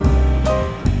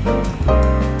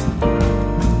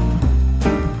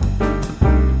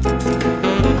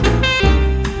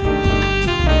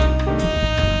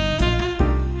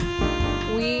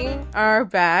are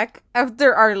back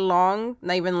after our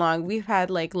not even long. We've had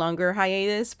like longer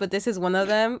hiatus, but this is one of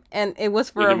them, and it was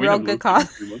for a real good cause.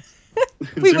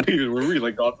 Were we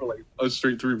like gone for like a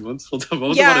straight 3 months? I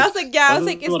was like,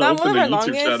 it's not one of our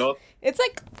longest. Channel. It's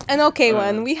like an okay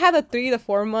one. We had a 3 to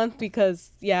 4 month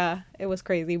because it was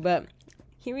crazy, but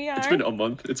here we are. It's been a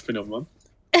month. It's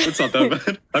not that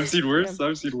bad. I've seen worse.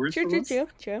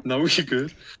 True. No, we're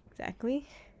good. Exactly.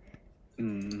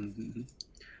 Mm-hmm.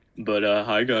 But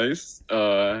hi guys.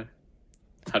 How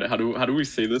do we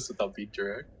say this without being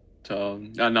direct?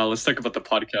 Now let's talk about the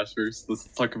podcast first. Let's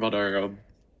talk about our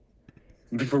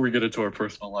before we get into our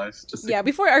personal lives.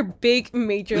 Before our big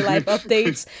major life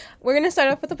updates, we're gonna start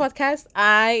off with the podcast.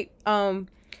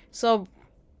 So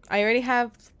I already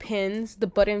have pins, the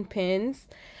button pins.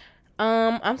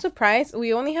 I'm surprised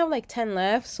we only have like 10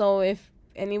 left. So if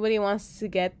anybody wants to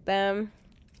get them,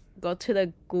 go to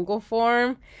the Google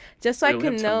form just so I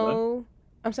can know.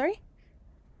 I'm sorry?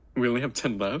 We only have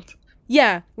 10 left?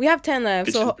 Yeah, we have 10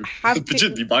 left. You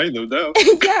should be buying them now.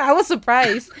 Yeah, I was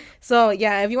surprised. So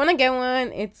yeah, if you want to get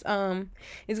one, it's gonna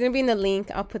be in the link.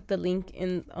 I'll put the link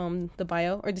in the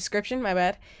bio or description, my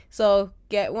bad. So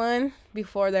get one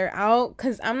before they're out,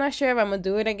 because I'm not sure if I'm gonna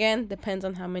do it again. Depends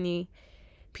on how many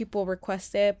people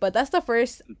request it, but that's the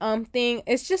first thing.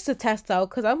 It's just to test out,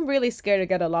 because I'm really scared to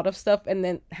get a lot of stuff and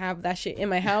then have that shit in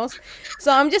my house.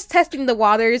 So I'm just testing the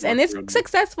waters, and it's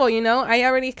successful. I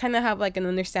already kind of have like an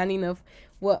understanding of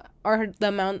what are the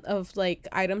amount of like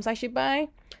items I should buy.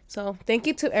 So thank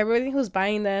you to everybody who's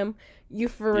buying them. You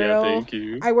for real. Thank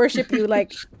you. I worship you.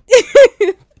 Like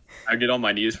I get on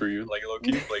my knees for you, like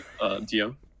low-key, like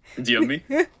DM me.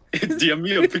 DM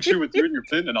me a picture with you and your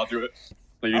pin and I'll do it.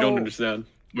 Like you don't understand.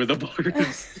 With the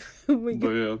bars.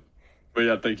 But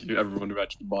yeah, thank you everyone who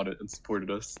actually bought it and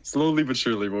supported us. Slowly but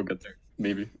surely we'll get there.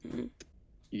 Maybe.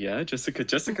 Yeah, Jessica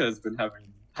has been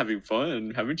having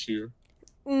fun, haven't you?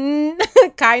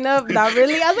 Kind of, not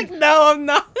really. I was like, no, I'm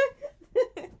not.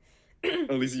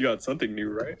 At least you got something new,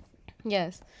 right?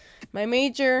 Yes. My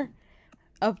major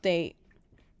update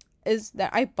is that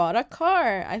I bought a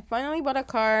car. I finally bought a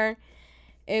car.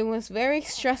 It was very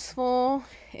stressful.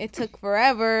 It took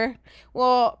forever.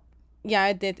 Well, yeah,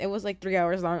 it did. It was like 3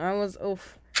 hours long. I was,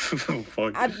 oof.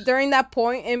 During that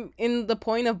point, in the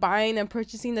point of buying and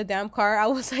purchasing the damn car, I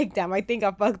was like, damn, I think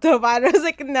I fucked up. I was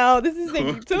like, no, this is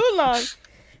taking too long.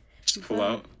 Just pull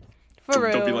out. For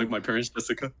real. Don't be like my parents,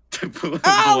 Jessica. What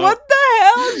the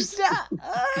hell?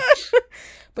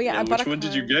 But yeah, I bought which one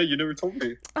did you get? You never told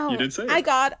me. You didn't say. I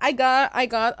got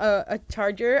a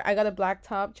charger. I got a black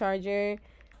top charger.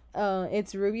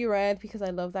 It's ruby red because I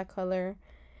love that color.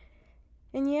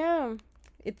 And yeah,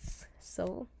 it's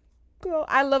so cool.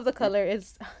 I love the color.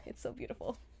 It's so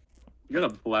beautiful. You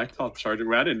got a black top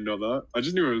charger? I didn't know that. I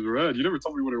just knew it was red. You never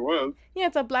told me what it was. Yeah,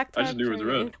 it's a black top. I just knew it was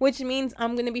red. Which means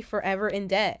I'm gonna be forever in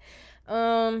debt.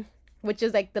 Which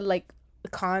is like the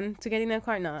con to getting a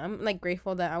car. No, I'm like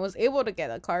grateful that I was able to get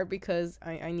a car because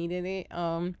I needed it.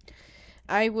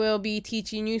 I will be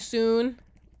teaching you soon.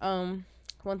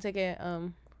 Once I get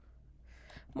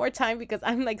more time, because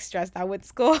I'm like stressed out with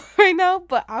school right now,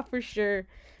 but I for sure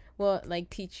will like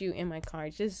teach you in my car.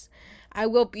 I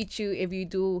will beat you if you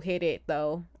do hit it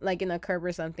though, like in a curb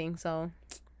or something. So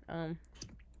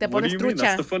what do you mean?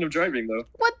 That's the fun of driving though.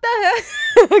 What the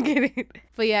hell? I'm kidding.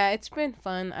 But yeah, it's been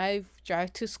fun. I've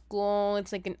drive to school.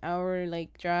 It's like an hour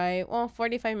like drive. Well,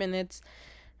 45 minutes.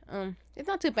 It's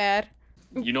not too bad.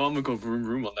 You know I'm gonna go vroom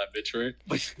vroom on that bitch, right?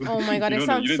 Like, oh my god, it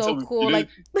sounds so cool. Like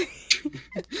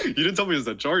you didn't tell me it was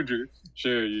a charger.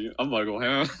 Sure, I'm gonna go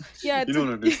ham. Yeah, you don't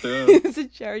understand. It's a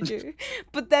charger.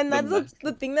 But then that's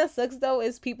the thing that sucks though,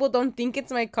 is people don't think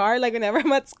it's my car. Like whenever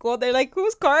I'm at school, they're like,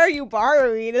 "Whose car are you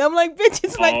borrowing?" And I'm like, "Bitch,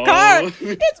 it's my car.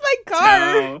 It's my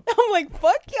car." Damn. I'm like,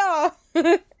 "Fuck y'all."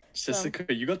 Jessica,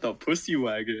 you got the pussy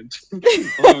wagon.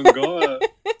 Oh god.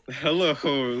 Hello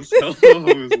hoes.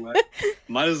 Man.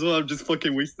 Might as well have just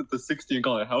fucking wasted the 60 and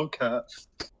call it Hellcat.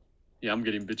 Yeah, I'm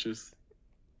getting bitches.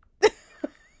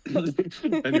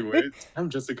 Anyway, I'm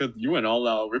Jessica. You went all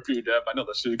out, rip your dab. I know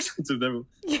that shit expensive. Never.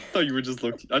 I thought you were just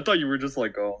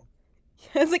like, oh.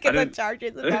 It's like it's a charger.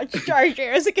 It's a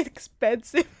charger. It's like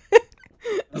expensive.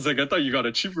 I was like, I thought you got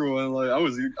a cheaper one. Like, I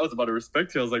was about to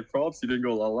respect you. I was like, props, you didn't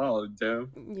go all out.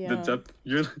 Damn. Yeah. The depth.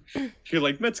 You're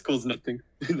like, med school's nothing.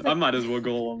 I might as well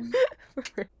go along.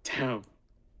 Damn.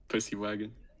 Pussy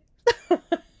wagon.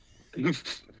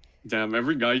 Damn,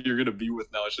 every guy you're gonna be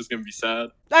with now is just gonna be sad.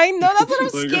 I know, that's what I'm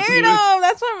scared of.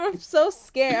 That's why I'm so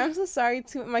scared. I'm so sorry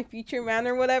to my future man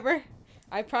or whatever.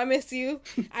 I promise you,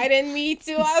 I didn't mean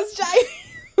to. I was trying.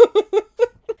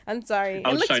 I'm sorry.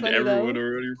 I was trying to everyone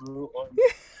already, bro.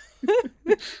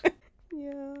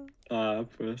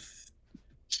 Pues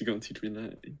she gonna teach me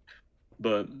that.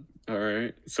 But all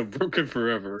right, so broken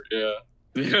forever. Yeah,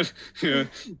 yeah.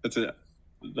 That's it.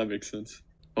 That makes sense.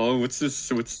 Oh, what's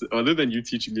this? What's other than you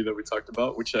teaching me that we talked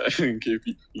about? Which I think if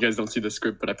you guys don't see the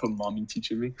script, but I put mommy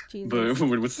teaching me. Jesus.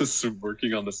 But what's this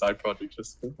working on the side project,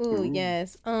 Jessica? Oh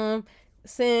yes.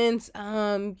 Since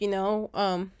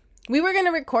we were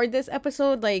gonna record this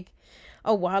episode like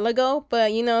a while ago,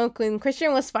 but when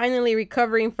Christian was finally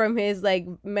recovering from his like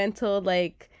mental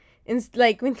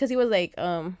because he was like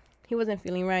he wasn't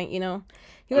feeling right,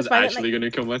 he was finally, actually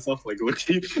gonna kill myself, like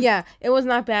looking. Yeah, it was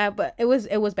not bad, but it was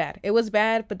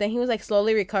bad, but then he was like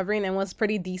slowly recovering and was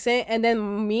pretty decent, and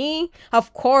then me,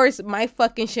 of course, my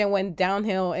fucking shit went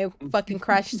downhill. It fucking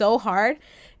crashed so hard.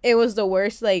 It was the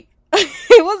worst, like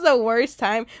it was the worst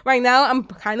time. Right now I'm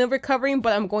kind of recovering,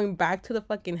 but I'm going back to the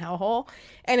fucking hellhole.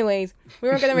 Anyways, we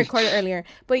were gonna record it earlier,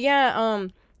 but yeah,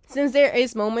 since there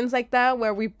is moments like that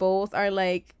where we both are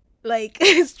like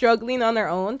struggling on our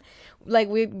own, like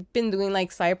we've been doing like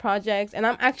side projects, and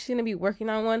I'm actually gonna be working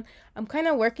on one. I'm kind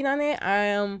of working on it.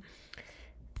 I'm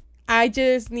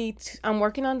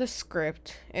working on the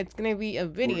script. It's gonna be a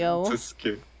video. It's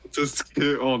a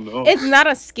skit. Oh no. It's not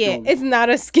a skit. It's not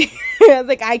a skit.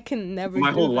 Like I can never.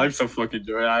 My whole life's a fucking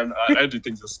joy. I do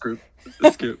things a script. It's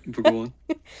a skit. Go on.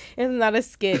 It's not a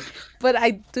skit, but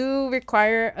I do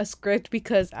require a script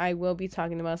because I will be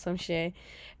talking about some shit,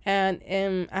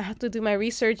 and I have to do my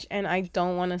research, and I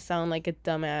don't want to sound like a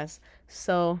dumbass.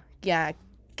 So yeah,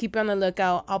 keep on the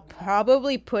lookout. I'll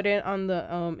probably put it on the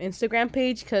Instagram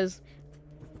page because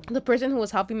the person who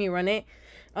was helping me run it,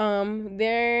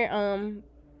 they're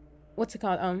what's it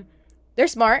called? They're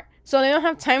smart, so they don't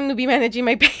have time to be managing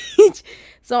my page.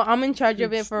 So I'm in charge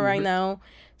of it for right now.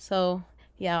 So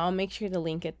yeah, I'll make sure to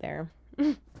link it there.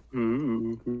 Yep.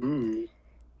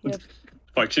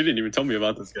 Fuck, she didn't even tell me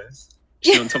about this, guys.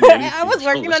 She don't tell me anything. I was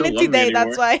working on it today.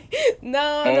 That's why.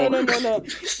 No.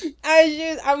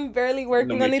 I'm barely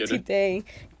working on it today.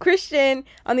 Christian,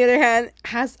 on the other hand,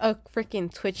 has a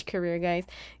freaking Twitch career, guys.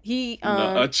 He's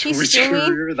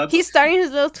streaming. He's starting his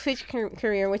little Twitch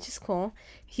career, which is cool.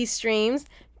 He streams.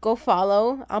 Go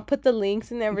follow. I'll put the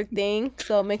links and everything.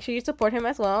 So make sure you support him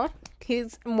as well.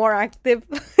 He's more active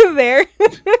there.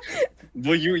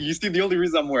 Well, you see, the only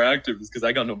reason I'm more active is because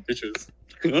I got no bitches.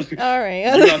 All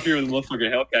right. You're out here with the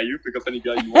motherfucking Hellcat. You pick up any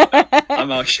guy you want.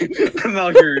 I'm out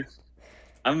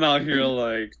here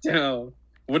like, damn.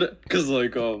 What? Because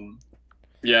like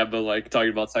yeah, but like talking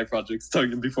about side projects.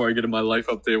 Before I get in my life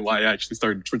update, why I actually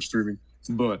started Twitch streaming.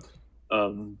 But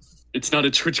it's not a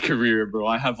Twitch career, bro.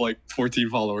 I have like 14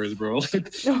 followers, bro.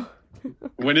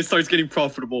 When it starts getting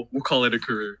profitable, we'll call it a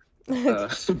career.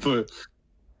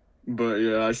 But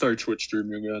yeah, I started Twitch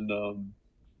streaming, and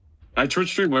I Twitch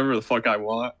stream whenever the fuck I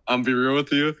want. I'm be real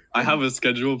with you. I have a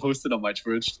schedule posted on my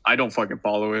Twitch. I don't fucking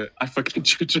follow it. I fucking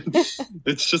Twitch it.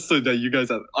 It's just so that you guys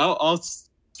have. I'll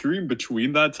stream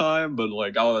between that time, but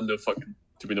like I'll end up fucking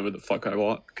doing whatever the fuck I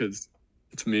want because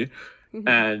it's me. Mm-hmm.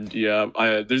 And yeah,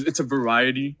 it's a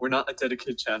variety. We're not a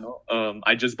dedicated channel.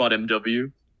 I just bought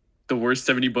MW, the worst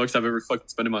 $70 I've ever fucking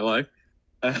spent in my life.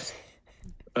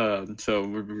 So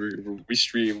we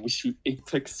stream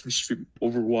Apex, we stream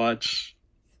Overwatch,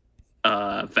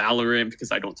 Valorant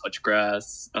because I don't touch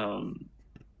grass, and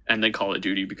then Call of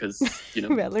Duty because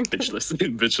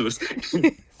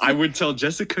bitchless. I would tell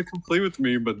Jessica come play with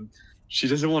me, but she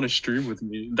doesn't want to stream with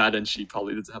me. That, and she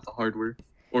probably doesn't have the hardware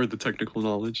or the technical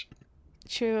knowledge.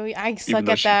 True, I suck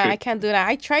at that. I can't do that.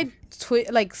 I tried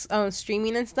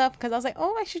streaming and stuff because I was like,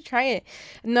 oh, I should try it.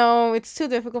 No, it's too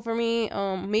difficult for me.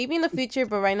 Maybe in the future,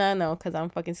 but right now, no, because I'm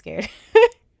fucking scared.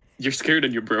 You're scared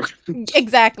and you're broke.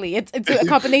 Exactly. It's a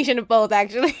combination of both,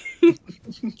 actually.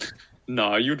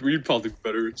 Nah, you'd probably be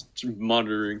better at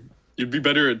monitoring. You'd be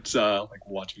better at like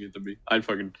watching it than me. I'd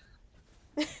fucking.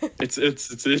 It's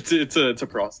a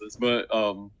process, but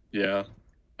yeah.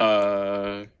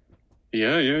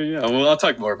 Yeah. Well, I'll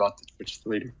talk more about the Twitch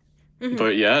later. Mm-hmm.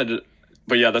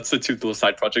 But yeah, that's the two little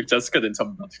side project. Jessica didn't tell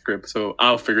me about the script, so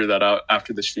I'll figure that out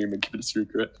after the stream and keep it a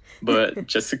secret. But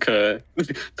Jessica,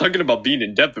 talking about being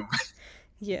in debt.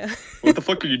 Yeah. What the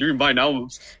fuck are you doing buying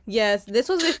albums? Yes, this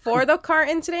was before the car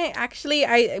incident. Actually,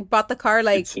 I bought the car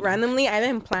randomly. I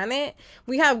didn't plan it.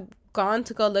 We have gone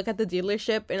to go look at the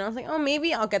dealership, and I was like, oh,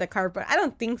 maybe I'll get a car, but I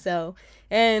don't think so.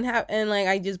 And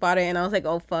I just bought it, and I was like,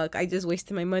 oh fuck, I just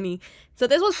wasted my money. So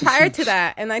this was prior to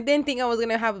that, and I didn't think I was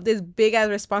gonna have this big ass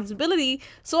responsibility.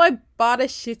 So I bought a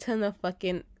shit ton of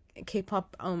fucking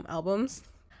K-pop albums.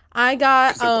 I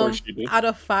got out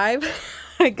of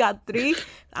 5, I got 3.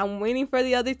 I'm waiting for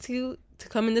the other 2 to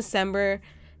come in December.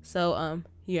 So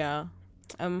yeah.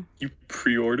 You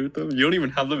pre-ordered them? You don't even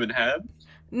have them in hand?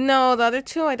 No, the other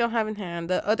two I don't have in hand.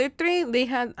 The other three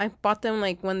I bought them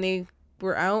like when they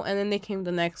were out, and then they came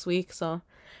the next week. So,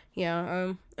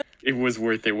 yeah. It was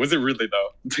worth it. Was it really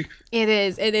though? It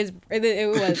is. It was.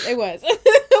 It was.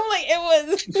 I'm like,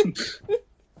 it was.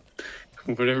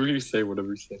 Whatever you say. Whatever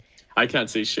you say. I can't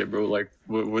say shit, bro. Like,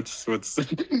 what's? Fuck.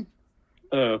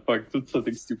 That's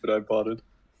something stupid I bought it.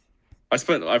 I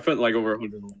spent like over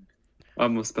 100. I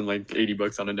almost spent like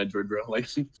 $80 on an Android, bro. Like,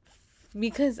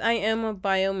 Because I am a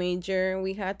bio major,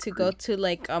 we had to go to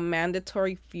like a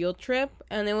mandatory field trip,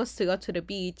 and it was to go to the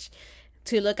beach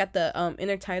to look at the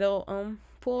intertidal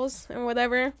pools or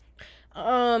whatever.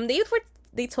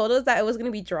 They told us that it was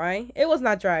gonna be dry. It was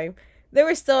not dry. There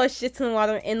was still a shit ton of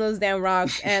water in those damn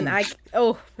rocks, and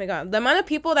oh my god, the amount of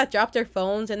people that dropped their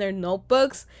phones and their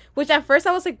notebooks. Which at first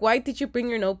I was like, why did you bring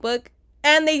your notebook?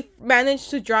 And they managed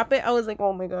to drop it. I was like,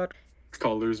 oh my god.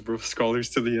 scholars, bro. Scholars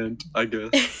to the end, I guess.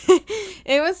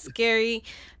 It was scary.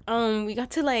 We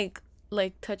got to like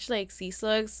touch like sea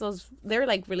slugs. They were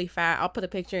like really fat. I'll put a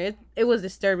picture. It was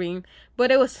disturbing,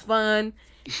 but it was fun,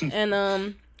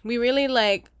 and we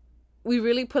really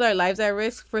put our lives at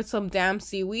risk for some damn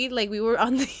seaweed. Like, we were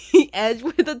on the edge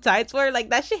where the tides were. Like,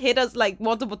 that shit hit us like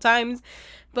multiple times,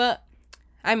 but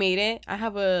I made it. I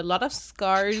have a lot of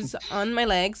scars on my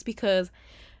legs because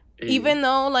even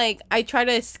though like I tried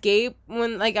to escape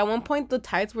when like at one point the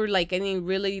tides were like getting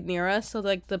really near us, so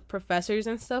like the professors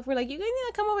and stuff were like, you guys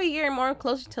need to come over here more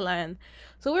closer to land.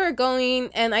 So we were going,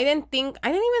 and I didn't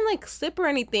even like slip or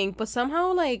anything, but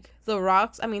somehow like the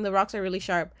rocks are really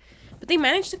sharp, but they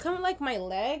managed to come like my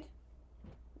leg.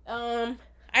 I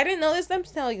didn't notice them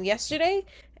until yesterday,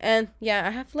 and yeah, I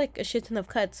have like a shit ton of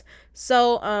cuts.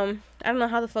 So I don't know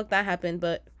how the fuck that happened,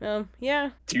 but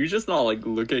yeah. Do you just not like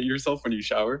look at yourself when you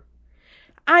shower?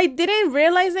 I didn't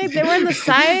realize it. They were on the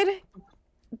side,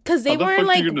 because they're not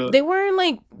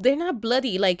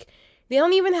bloody. Like, they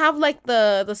don't even have like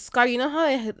the scar. You know how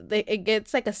it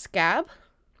gets like a scab?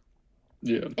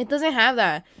 Yeah. It doesn't have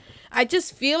that. I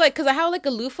just feel like, because I have like a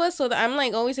loofah, so that I'm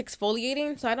like always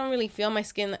exfoliating, so I don't really feel my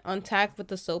skin untacked with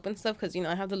the soap and stuff, because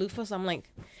I have the loofah, so I'm like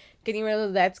getting rid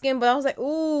of that skin. But I was like,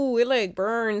 ooh, it like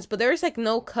burns, but there's like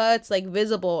no cuts like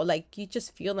visible. Like, you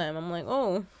just feel them. I'm like,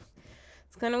 oh,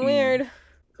 it's kind of weird.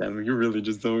 Damn, you really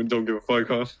just don't give a fuck,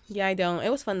 huh? Yeah, I don't.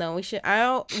 It was fun though. We'll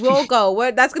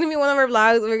go. That's gonna be one of our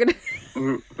vlogs.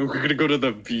 We're gonna go to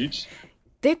the beach.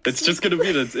 It's just gonna be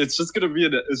an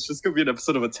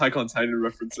episode of Attack on Titan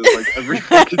references like every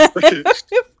fucking second.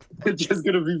 It's just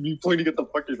gonna be me pointing at the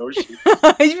fucking ocean.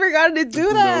 I forgot to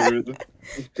do that.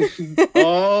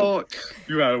 Oh,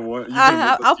 you had one.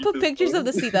 I'll put pictures of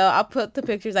the sea though. I'll put the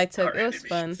pictures I took. It was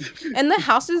fun. And the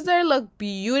houses there look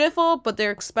beautiful, but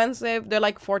they're expensive. They're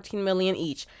like 14 million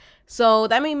each. So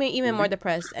that made me even more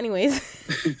depressed. Anyways.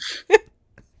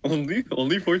 Only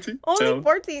 14? Only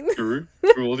 14. For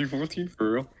only 14?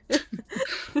 For real?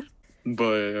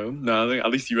 But nah, I think at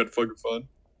least you had fucking fun.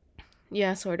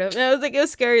 Yeah, sort of. It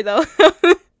was scary though.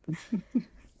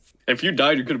 If you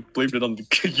died, you could have blamed it on the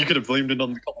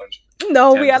college.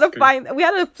 No, we had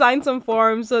to sign some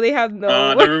forms, so they have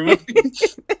no. Never mind.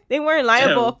 They weren't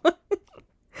liable.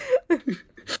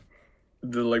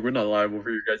 They're like, we're not liable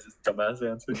for your guys' dumbass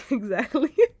answer.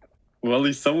 Exactly. Well, at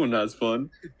least someone has fun.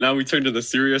 Now we turn to the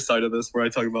serious side of this, where I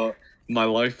talk about my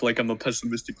life like I'm a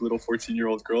pessimistic little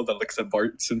 14-year-old girl that looks at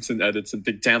Bart Simpson edits and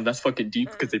think, damn, that's fucking deep,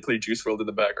 because they play Juice WRLD in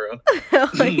the background. Oh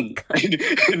my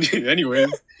God. Anyways,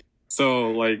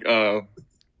 so like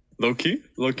low-key,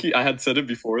 I had said it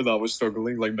before that I was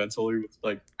struggling like mentally with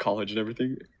like college and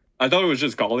everything. I thought it was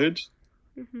just college.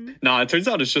 Mm-hmm. Nah, it turns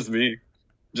out it's just me.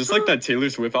 Just like that Taylor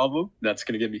Swift album, that's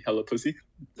gonna get me hella pussy.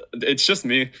 It's just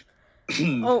me.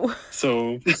 Oh.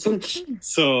 So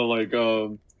like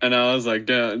and I was like,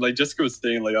 damn, like Jessica was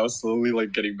saying, like I was slowly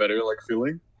like getting better, like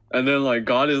feeling. And then like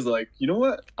God is like, you know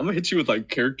what? I'm gonna hit you with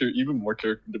like even more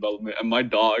character development. And my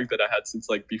dog that I had since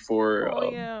like before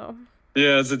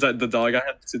since the dog I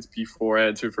had since before I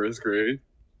entered first grade,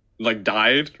 like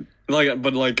died.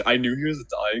 But I knew he was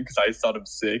dying because I saw him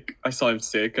sick.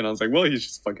 And I was like, well, he's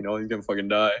just fucking he's gonna fucking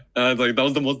die. And I was like, that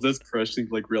was the most depressing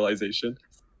like realization.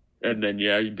 And then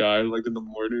yeah, he died like in the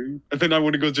morning. And then I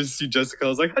went to go just see Jessica. I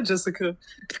was like, hi Jessica.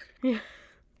 Yeah.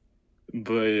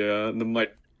 But yeah, then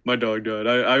my dog died.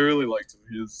 I really liked him.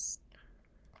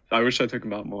 I wish I took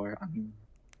him out more.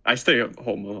 I stay at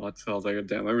home a lot, so I was like,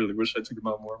 damn, I really wish I took him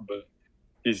out more, but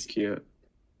he's cute.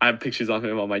 I have pictures of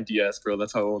him on my DS, bro.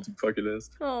 That's how old he fucking is.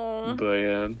 Aww. But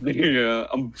yeah,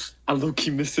 I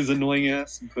low-key miss his annoying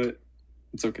ass, but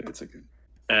it's okay.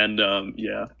 And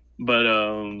yeah. But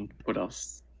what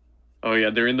else? Oh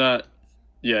yeah, during that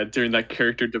yeah, during that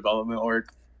character development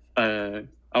arc, I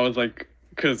was like,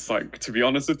 because like to be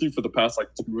honest with you, for the past like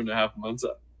 2.5 months,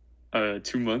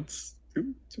 2 months,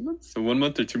 2 months, so 1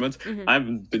 month or 2 months, Mm-hmm.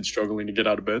 I've been struggling to get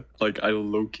out of bed. Like I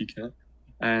low key can't,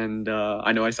 and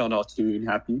I know I sound all too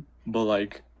happy, but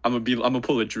like I'm gonna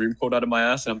pull a dream quote out of my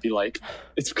ass and I'll be like,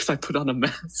 it's because I put on a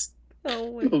mask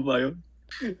Oh my. of my own,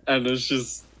 and it's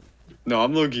just. No,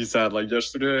 I'm low key sad. Like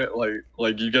yesterday,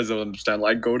 like you guys don't understand.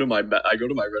 Like I go to my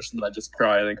restroom and I just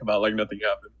cry and then come out like nothing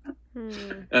happened.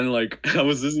 Hmm. And like I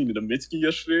was listening to Mitski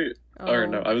yesterday, or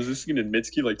no, Oh. I was listening to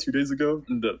Mitski like 2 days ago,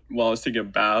 while I was taking a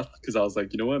bath because I was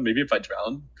like, you know what, maybe if I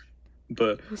drown.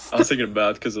 But I was taking a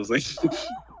bath because I was like,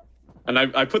 and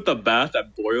I put the bath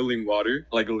at boiling water,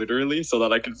 like literally, so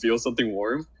that I could feel something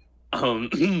warm.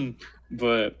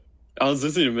 But I was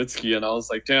listening to Mitski and I was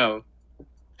like, damn,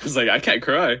 I was like, I can't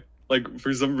cry. Like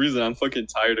for some reason, I'm fucking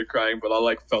tired of crying, but I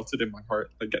like felt it in my heart,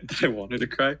 like that I wanted to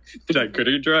cry, that I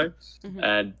couldn't cry, Mm-hmm.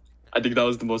 and I think that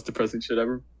was the most depressing shit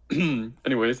ever.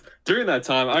 Anyways, during that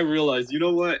time, I realized, you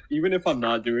know what? Even if I'm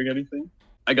not doing anything,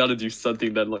 I gotta do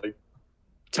something that like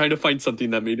trying to find something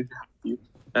that made me happy.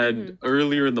 And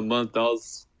earlier in the month, I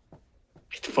was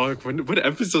fuck. What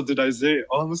episode did I say?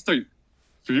 Oh, I'm gonna start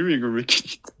streaming or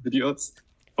making videos.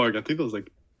 Fuck, I think it was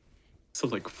like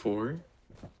episode like 4.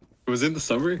 It was in the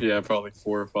summer. Yeah, probably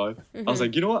 4 or 5. Mm-hmm. I was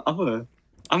like, you know what?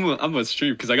 I'm gonna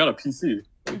stream because I got a PC.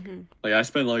 Mm-hmm. Like I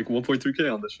spent like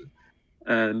 1.3K on this shit,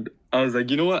 and I was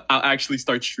like, you know what? I'll actually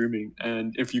start streaming.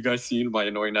 And if you guys seen my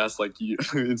annoying ass like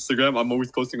Instagram, I'm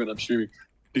always posting when I'm streaming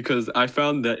because I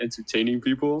found that entertaining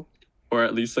people, or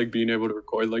at least like being able to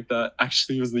record like that,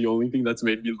 actually was the only thing that's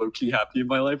made me low key happy in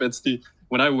my life. It's the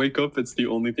when I wake up, it's the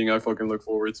only thing I fucking look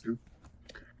forward to.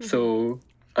 Mm-hmm. So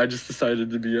I just decided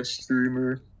to be a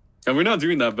streamer. And we're not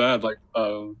doing that bad. Like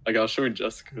I was showing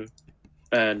Jessica,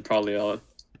 and probably I'll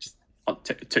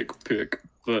take a pic.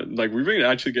 But like we've been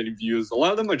actually getting views. A lot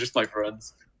of them are just my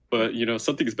friends. But you know,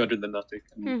 something is better than nothing.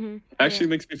 And Mm-hmm. it actually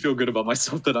makes me feel good about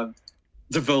myself that I'm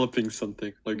developing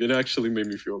something. Like it actually made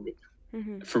me feel good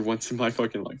Mm-hmm. for once in my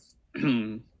fucking life.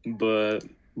 But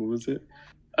what was it?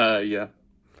 Yeah.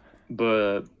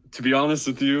 But to be honest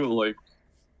with you, like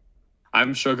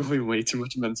I'm struggling way too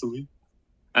much mentally.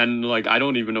 And like I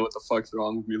don't even know what the fuck's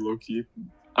wrong with me, low key.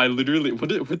 I literally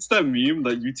what's that meme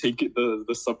that you take it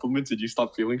the supplements and you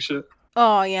stop feeling shit?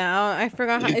 Oh yeah, I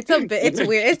forgot. It's a bit. It's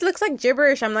weird. It looks like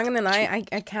gibberish. I'm not gonna lie.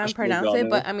 I can't pronounce it,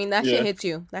 but I mean that shit hits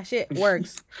you. That shit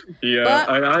works. Yeah,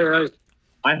 But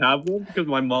I have one because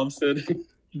my mom said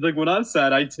she's like when I'm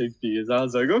sad I take these. I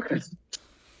was like okay,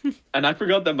 and I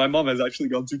forgot that my mom has actually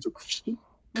gone through depression,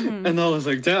 and I was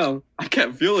like damn, I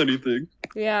can't feel anything.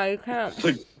 Yeah, you can't.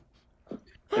 Like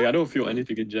I don't feel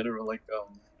anything in general. Like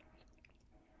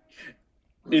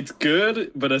it's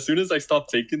good, but as soon as I stop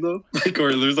taking them, like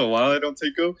or there's a while I don't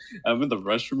take them, I'm in the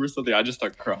restroom or something, I just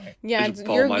start crying. Yeah, just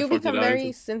bawl my you fucking become eyes very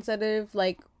out. sensitive.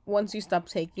 Like once you stop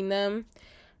taking them,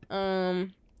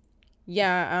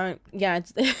 yeah,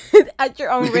 it's at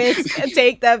your own risk.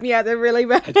 Take them. Yeah, they're really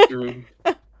bad.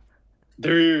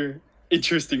 They're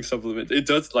interesting supplements. It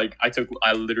does like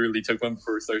I literally took one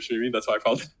before we started streaming. That's why I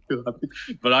probably feel happy.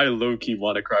 But I low key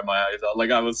want to cry my eyes out.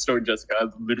 Like I was showing Jessica, I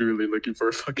was literally looking for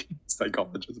a fucking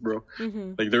psychologist, bro.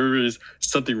 Mm-hmm. Like there is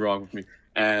something wrong with me.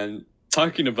 And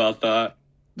talking about that,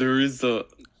 there is a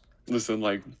listen.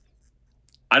 Like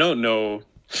I don't know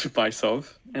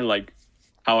myself and like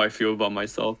how I feel about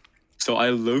myself. So I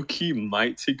low key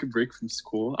might take a break from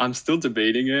school. I'm still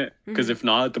debating it because if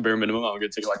not, at the bare minimum, I'm gonna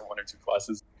take like 1 or 2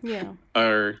 classes. Yeah.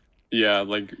 Or yeah,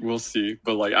 like we'll see.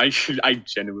 But like I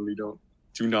genuinely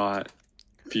do not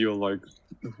feel like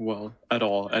well at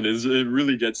all, and it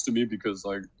really gets to me because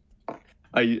like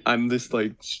I'm this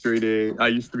like straight A. I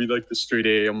used to be like the straight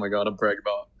A. Oh my god, I'm bragging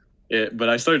about it. But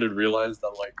I started to realize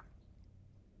that like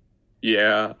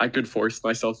yeah, I could force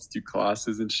myself to do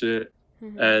classes and shit,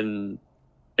 and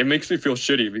it makes me feel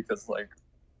shitty because like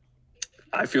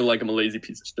I feel like I'm a lazy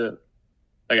piece of shit.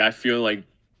 Like I feel like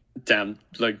damn,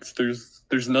 like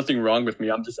there's nothing wrong with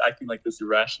me. I'm just acting like this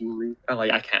irrationally, and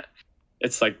like I can't.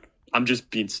 It's like I'm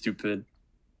just being stupid,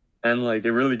 and like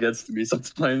it really gets to me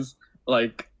sometimes.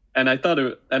 Like, and I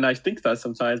think that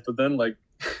sometimes, but then like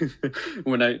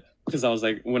because I was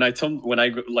like when I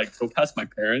like go past my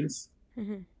parents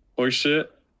or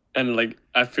shit. And like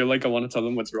I feel like I want to tell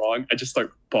them what's wrong. I just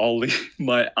start bawling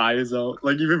my eyes out.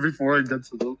 Like even before I get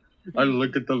to them, I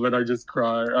look at them and I just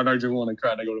cry, and I just want to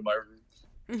cry, and I go to my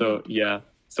room. So yeah,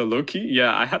 so low key,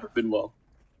 yeah, I haven't been well.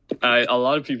 A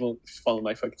lot of people follow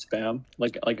my fucking spam.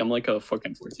 Like I'm like a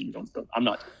fucking 14-year-old. I'm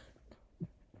not,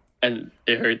 and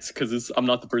it hurts because I'm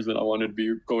not the person I wanted to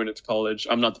be going into college.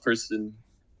 I'm not the person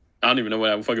I don't even know what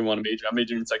I fucking want to major. I'm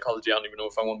majoring in psychology. I don't even know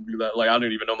if I want to do that. Like, I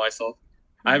don't even know myself.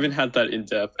 I haven't had that in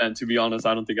depth, and to be honest,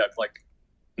 I don't think I've like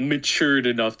matured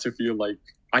enough to feel like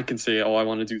I can say, oh, I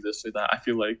want to do this or that. I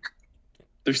feel like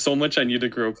there's so much I need to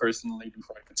grow personally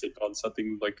before I can take on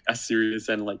something like as serious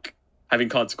and like having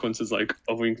consequences like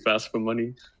owing fast for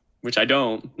money, which I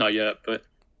don't, not yet, but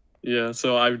yeah.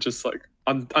 So I'm just like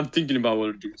I'm thinking about what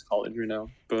to do with college right now,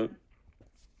 but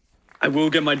I will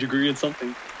get my degree in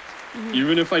something.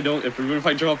 Even if I don't, even if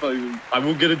I drop out, I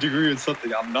will get a degree in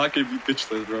something. I'm not gonna be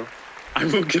bitchless, bro. I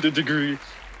will get a degree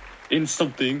in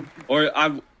something, or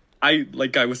I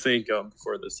like I was saying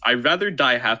before this. I'd rather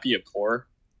die happy and poor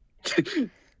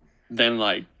than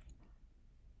like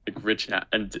rich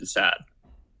and sad.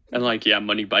 And like, yeah,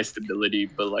 money buys stability,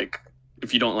 but like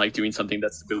if you don't like doing something,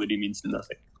 that stability means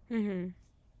nothing. Mm-hmm.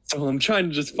 So I'm trying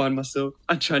to just find myself.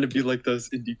 I'm trying to be like those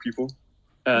indie people,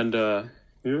 and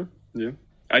yeah.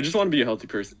 I just want to be a healthy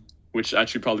person, which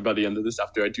actually probably by the end of this,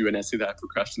 after I do an essay that I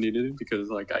procrastinated in because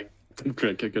like I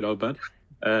couldn't kick it out bad,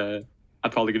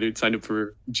 I'm probably gonna sign up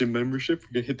for gym membership.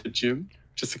 We're gonna hit the gym,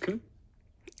 Jessica.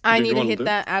 I need to hit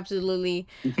that absolutely.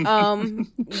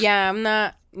 Yeah, I'm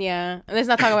not. Yeah, let's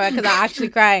not talk about it because I actually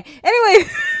cry. Anyway.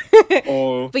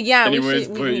 Oh. But yeah. Anyways,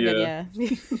 yeah.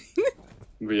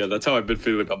 But yeah, that's how I've been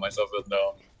feeling about myself. And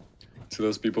to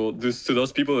those people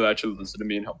that actually listen to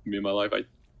me and help me in my life, I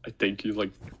thank you.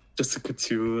 Like Jessica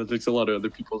too. There's a lot of other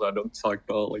people that I don't talk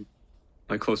about, like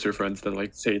my closer friends that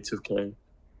like say it's okay.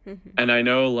 Mm-hmm. And I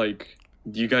know like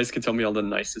you guys can tell me all the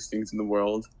nicest things in the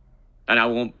world, and I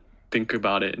won't think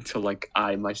about it until like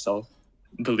I myself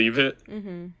believe it.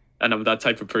 Mm-hmm. And I'm that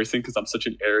type of person because I'm such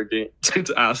an arrogant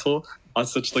asshole. I'm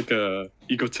such like a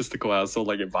egotistical asshole.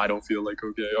 Like if I don't feel like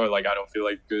okay, or like I don't feel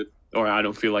like good, or I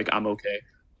don't feel like I'm okay,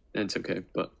 then it's okay.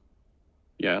 But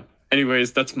yeah.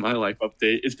 Anyways, that's my life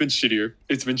update. It's been shittier.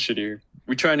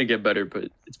 We're trying to get better, but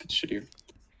it's been shittier.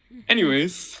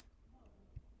 Anyways,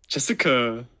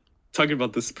 Jessica, talking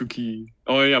about the spooky.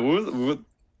 Oh yeah, what?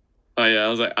 Oh yeah, I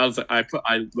was like,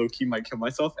 I low key might kill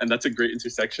myself, and that's a great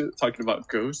intersection talking about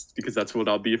ghosts because that's what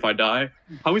I'll be if I die.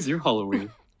 How was your Halloween?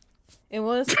 It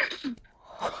was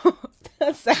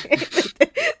the second.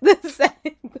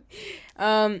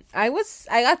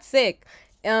 I got sick.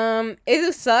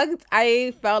 It sucked.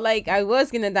 I felt like I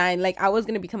was gonna die, like I was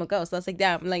gonna become a ghost. I was like,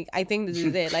 damn, like I think this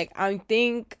is it. Like I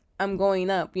think I'm going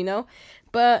up, you know?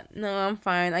 But no, I'm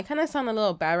fine. I kind of sound a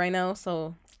little bad right now,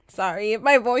 so sorry if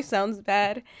my voice sounds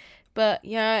bad. But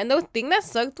yeah, and the thing that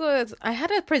sucked was I had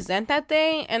to present that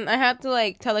day, and I had to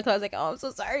like tell the class like, oh, I'm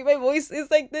so sorry, my voice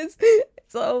is like this.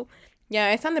 So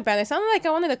yeah, it sounded bad. It sounded like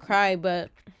I wanted to cry, but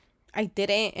I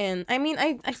didn't. And I mean,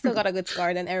 I still got a good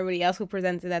score than everybody else who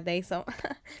presented that day. So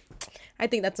I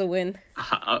think that's a win.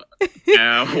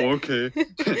 Yeah, okay.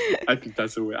 I think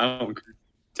that's a win. I don't care.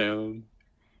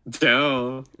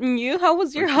 Down. You? How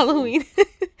was your Halloween?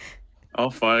 Oh,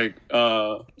 fuck.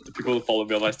 The people who follow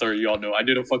me on my story, y'all know I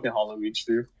did a fucking Halloween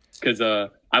stream. Because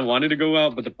I wanted to go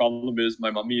out, but the problem is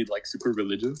my mommy like super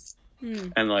religious.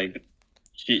 And like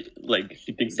she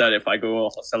thinks that if I go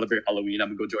celebrate Halloween, I'm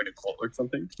gonna go join a cult or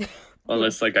something.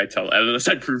 Unless I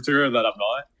prove to her that I'm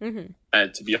not. Mm-hmm.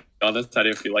 And to be honest, I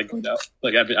didn't feel like going out.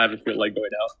 Like I didn't feel like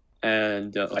going out.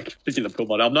 And like picking the pill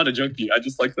bottle. I'm not a junkie. I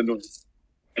just like the noise.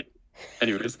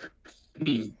 Anyways.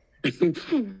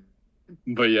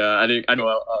 But yeah, I didn't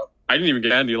even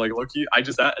get candy. Like low-key, I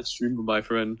just sat and streamed with my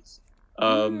friends.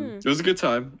 It was a good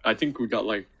time. I think we got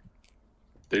like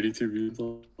 32 views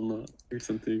on that or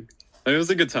something. It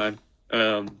was a good time.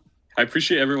 I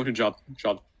appreciate everyone who dropped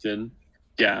in.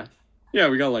 Yeah,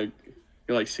 we got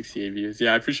like 68 views.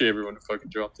 Yeah, I appreciate everyone who fucking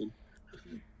dropped in.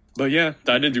 But yeah,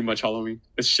 I didn't do much Halloween.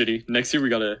 It's shitty. Next year we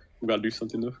gotta do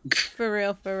something though. For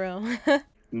real.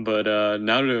 But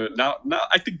now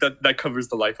I think that covers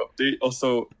the life update.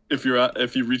 Also, if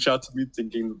you reach out to me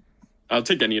thinking, I'll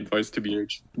take any advice to be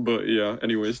urged. But yeah,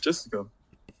 anyways, Jessica,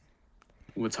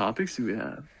 what topics do we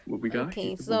have? What we got? Okay,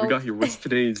 here? so what we got here? What's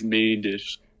today's main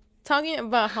dish? Talking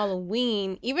about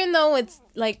Halloween, even though it's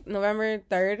like November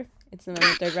 3rd. It's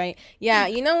November 3rd, right? Yeah,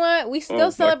 you know what? We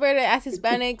still celebrate it as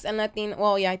Hispanics and Latino.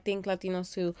 Well, yeah, I think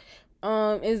Latinos too.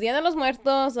 Is Dia de los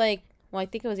Muertos like? Well, I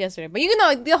think it was yesterday. But you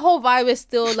know, the whole vibe is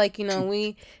still like, you know,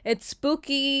 it's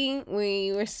spooky.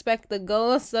 We respect the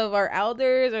ghosts of our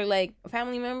elders or like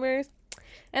family members.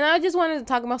 And I just wanted to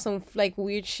talk about some like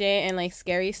weird shit and like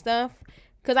scary stuff.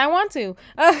 Because I want to.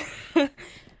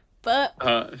 But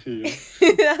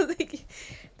yeah.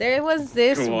 There was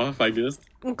this. Go off, I guess.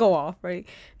 Go off, right?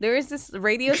 There is this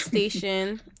radio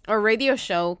station or radio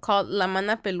show called La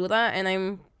Mana Peluda.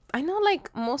 And I know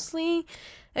like mostly...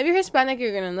 If you're Hispanic,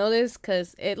 you're gonna know this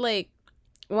because it like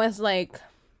was like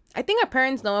I think our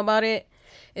parents know about it.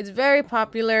 It's very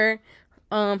popular.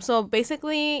 So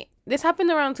basically, this happened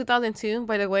around 2002,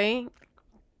 by the way.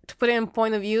 To put it in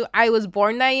point of view, I was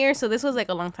born that year, so this was like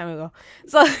a long time ago.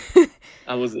 So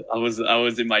I was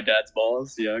in my dad's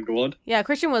balls. Yeah, go on. yeah,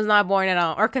 Christian was not born at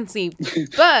all or conceived.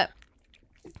 But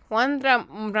Juan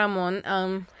Ramon,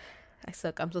 I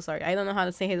suck. I'm so sorry. I don't know how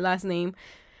to say his last name.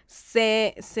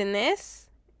 Sin.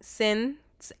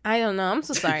 I don't know. I'm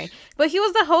so sorry. But he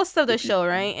was the host of the show,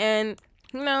 right? And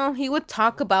he would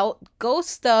talk about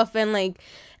ghost stuff and like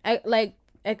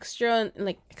extra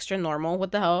normal.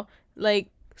 What the hell? Like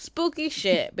spooky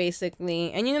shit,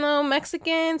 basically. And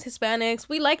Mexicans, Hispanics,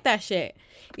 we like that shit.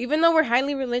 Even though we're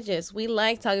highly religious, we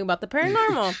like talking about the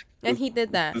paranormal. And he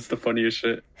did that. It's the funniest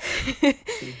shit.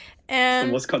 And it's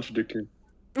the most contradictory.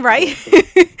 Right?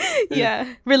 Yeah.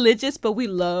 Religious, but we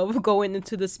love going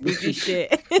into the spooky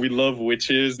shit. We love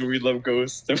witches, we love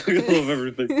ghosts, we love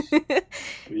everything.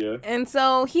 Yeah. And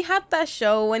so he had that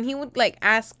show and he would like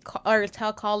ask or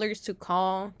tell callers to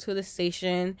call to the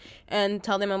station and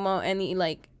tell them about any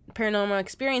like paranormal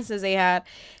experiences they had.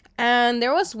 And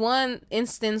there was one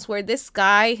instance where this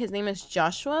guy, his name is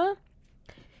Joshua,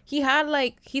 he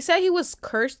said he was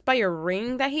cursed by a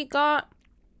ring that he got.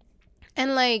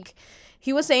 And like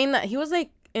he was saying that he was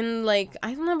like in like,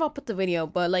 I don't know if I'll put the video,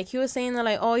 but like he was saying that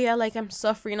like, oh yeah, like I'm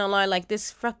suffering a lot, like this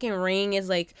fucking ring is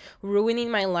like ruining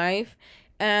my life.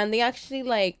 And they actually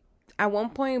like at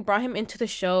one point brought him into the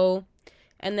show,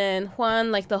 and then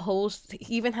Juan, like the host,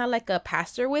 he even had like a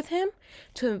pastor with him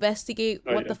to investigate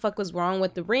what the fuck was wrong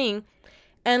with the ring.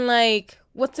 And like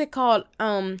what's it called,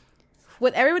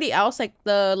 with everybody else, like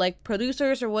the like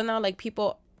producers or whatnot, like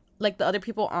people, like the other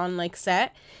people on like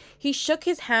set, he shook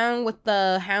his hand with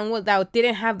the hand that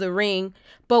didn't have the ring.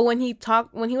 But when he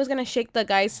was gonna shake the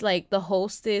guy's, like the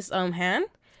hostess hand,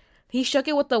 he shook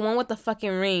it with the one with the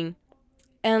fucking ring.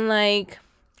 And like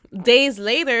days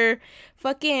later,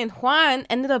 fucking Juan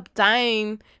ended up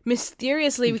dying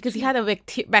mysteriously because he had a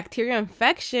bacteria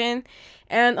infection.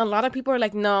 And a lot of people are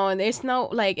like, no, there's no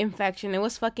like infection. It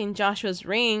was fucking Joshua's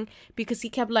ring, because he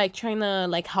kept like trying to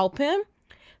like help him.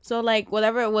 So, like,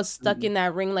 whatever was stuck in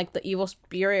that ring, like the evil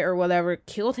spirit or whatever,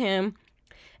 killed him.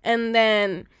 And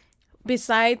then,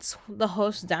 besides the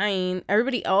host dying,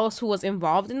 everybody else who was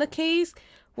involved in the case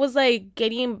was, like,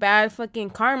 getting bad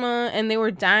fucking karma. And they were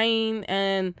dying.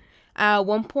 And at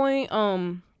one point,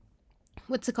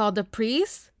 what's it called? The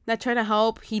priest that tried to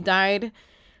help, he died,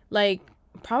 like,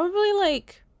 probably,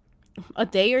 like, a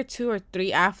day or 2 or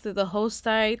 3 after the host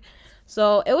died.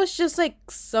 So it was just like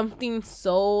something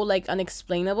so like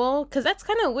unexplainable, because that's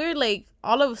kind of weird. Like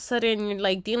all of a sudden you're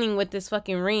like dealing with this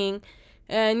fucking ring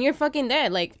and you're fucking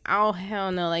dead. Like, oh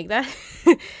hell no, like that.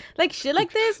 Like shit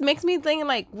like this makes me think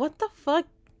like, what the fuck?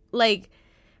 Like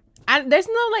there's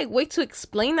no like way to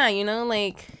explain that,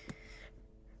 like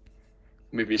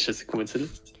maybe it's just a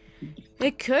coincidence.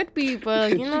 It could be,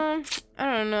 but I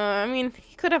don't know. I mean,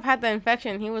 he could have had the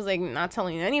infection. He was like not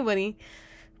telling anybody.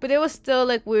 But it was still,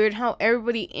 like, weird how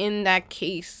everybody in that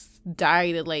case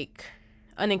died, like,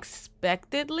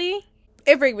 unexpectedly.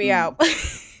 It freaked me out.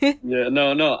 Yeah,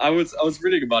 no. I was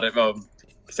reading about it,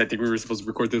 because I think we were supposed to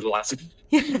record this last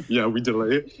week. Yeah, we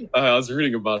delayed. I was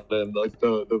reading about it, and, like,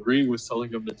 the ring was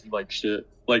selling him into, like, shit.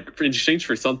 Like, in exchange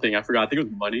for something. I forgot. I think it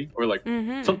was money or, like,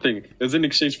 something. It was in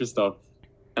exchange for stuff.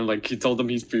 And, like, he told them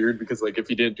he's feared because, like, if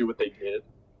he didn't do what they did,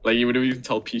 like, he would even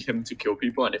tell him to kill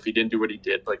people, and if he didn't do what he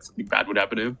did, like, something bad would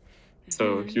happen to him.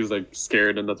 So he was, like,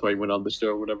 scared, and that's why he went on the show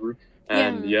or whatever.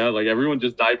 And, yeah, like, everyone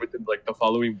just died within, like, the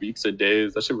following weeks or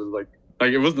days. That shit was, like,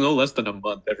 it was no less than a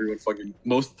month. Everyone fucking,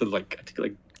 most of, like, I think,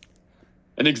 like,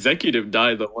 an executive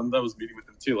died, the one that was meeting with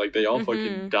him, too. Like, they all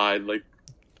fucking died, like,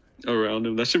 around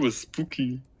him. That shit was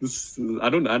spooky. I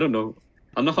don't know.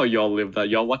 I don't know how y'all live that.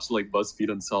 Y'all watch like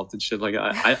BuzzFeed Unsolved and shit. Like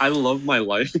I love my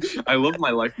life. I love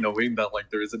my life knowing that like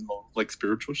there isn't no like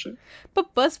spiritual shit.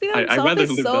 But BuzzFeed Unsolved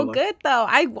is so good though.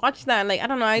 I watch that. Like I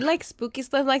don't know. I like spooky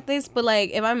stuff like this. But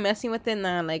like if I'm messing with it,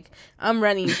 nah, like I'm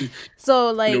running.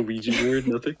 So like Norwegian word,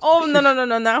 nothing. Oh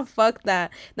no! Nah, fuck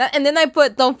that. And then I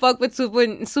put don't fuck with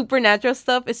supernatural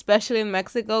stuff, especially in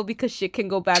Mexico, because shit can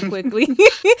go bad quickly.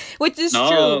 Which is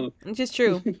true. Which is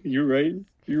true. You're right.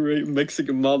 You're right.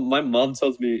 Mexican mom. My mom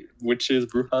tells me witches,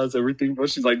 brujas, everything, but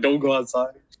she's like, don't go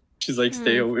outside. She's like,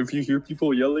 stay home. If you hear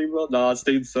people yelling, bro, nah,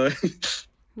 stay inside.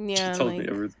 Yeah, she tells me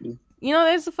everything.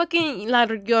 There's a fucking La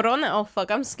Llorona. Oh fuck,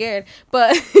 I'm scared.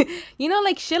 But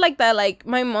like shit like that. Like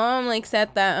my mom like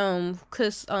said that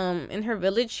cause in her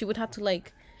village she would have to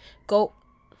like go.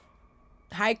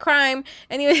 high crime.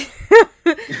 Anyway,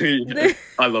 Yeah,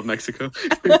 I love Mexico.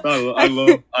 I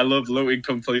love low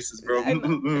income places, bro.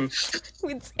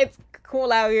 it's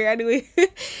cool out here. Anyway,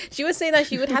 she was saying that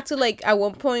she would have to like at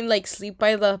one point like sleep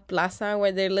by the plaza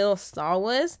where their little stall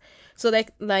was, so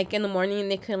that like in the morning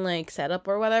they can like set up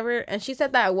or whatever. And she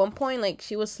said that at one point like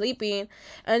she was sleeping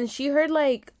and she heard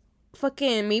like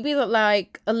fucking maybe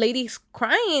like a lady's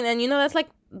crying, and you know that's like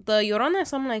the Llorona.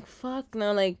 So I'm like, fuck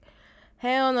no, like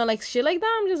hell no, like shit like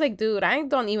that. I'm just like, dude, I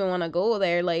don't even want to go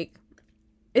there. Like,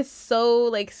 it's so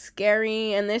like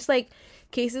scary, and there's like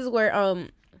cases where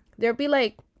there'll be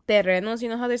like terrenos. You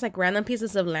know how there's like random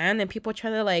pieces of land and people try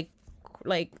to like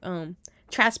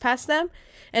trespass them,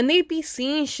 and they'd be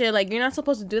seeing shit like you're not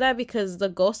supposed to do that because the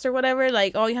ghost or whatever.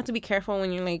 Like, oh, you have to be careful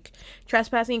when you're like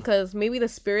trespassing because maybe the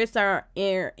spirits that are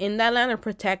in that land or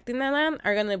protecting that land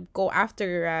are gonna go after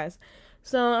your ass.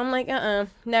 So I'm like,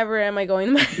 never am I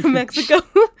going to Mexico.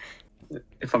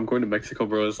 If I'm going to Mexico,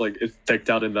 bro, it's like it's decked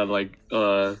out in that like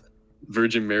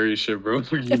Virgin Mary shit, bro.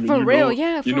 For real,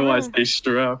 yeah. You know, I stay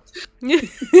strapped. For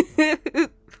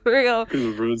real.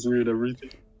 The rosary and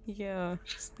everything. Yeah,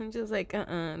 I'm just like,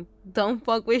 don't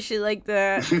fuck with shit like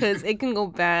that because it can go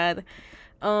bad.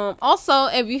 Also,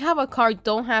 if you have a car,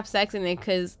 don't have sex in it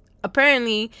because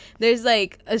apparently there's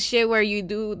like a shit where you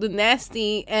do the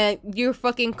nasty and you're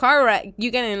fucking car wreck.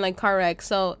 You get in like car wreck.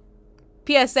 So,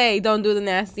 PSA, don't do the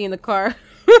nasty in the car.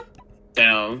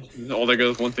 Damn, all that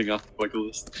goes one thing off the bucket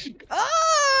list.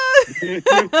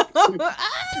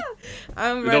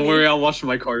 I'm ready. Don't worry, I'll wash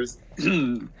my cars.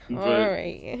 Alright.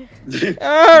 Alright.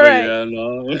 Yeah,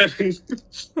 no.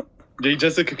 Hey,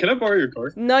 Jessica, can I borrow your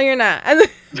car? No, you're not.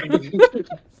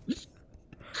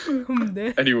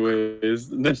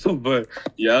 Anyways, no, but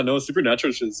yeah, no,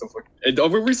 supernatural shit is so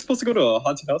fucking. Were we supposed to go to a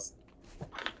haunted house?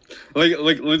 Like,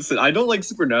 listen, I don't like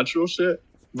supernatural shit,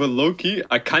 but low key,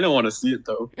 I kind of want to see it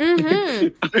though.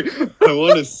 Mm-hmm. I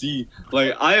want to see.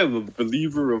 Like, I am a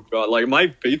believer of God. Like,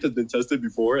 my faith has been tested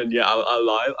before, and yeah, I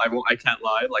lie. I can't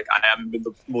lie. Like, I haven't been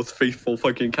the most faithful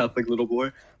fucking Catholic little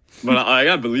boy, but I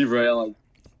gotta believe, right? Like,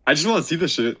 I just want to see the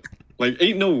shit. Like,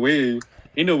 ain't no way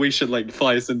shit like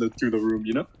flies through the room,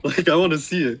 you know? Like, I want to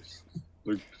see it.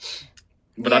 Like,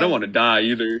 but yeah. I don't want to die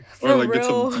either, or like get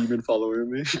some demon following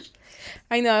me.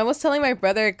 I know. I was telling my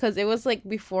brother because it was like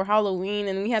before Halloween,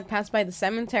 and we had passed by the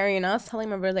cemetery, and I was telling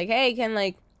my brother like, "Hey, can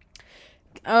like,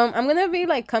 I'm gonna be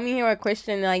like coming here a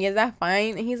Christian. Like, is that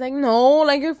fine?" And he's like, "No,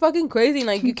 like you're fucking crazy.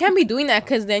 Like, you can't be doing that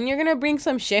because then you're gonna bring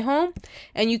some shit home,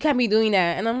 and you can't be doing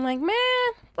that." And I'm like, "Man,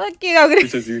 fuck you." He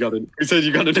said you gotta know. That's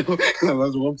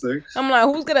what I'm saying. I'm like,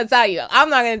 who's gonna tell you? I'm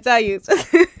not gonna tell you.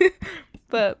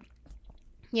 But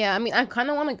yeah, I mean, I kind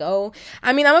of want to go.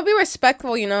 I mean, I'm gonna be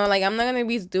respectful, you know. Like, I'm not gonna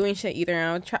be doing shit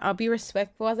either. I'll be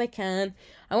respectful as I can.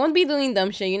 I won't be doing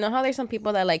dumb shit. You know how there's some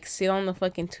people that like sit on the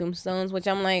fucking tombstones, which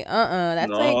I'm like, that's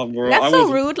bro, that's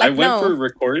so rude. Like, I went for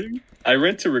recording. I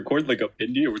went to record like a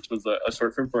Pindi, which was a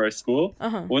short film for our school.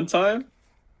 One time.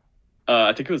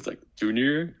 I think it was like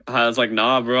junior. I was like,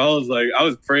 nah, bro. I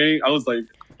was praying. I was like,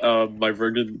 my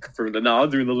virgin confirmed that. Nah, I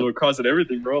was doing the little cross and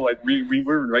everything, bro. Like we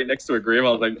were right next to a grave.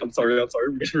 I was like, I'm sorry, we're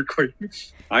gonna record.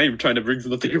 I am trying to bring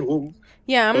something home.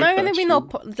 Yeah, I'm not gonna be no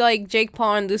like Jake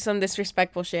Paul and do some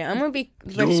disrespectful shit. I'm gonna be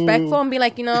respectful and be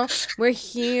like, you know, we're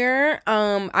here.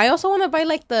 I also want to buy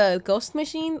like the ghost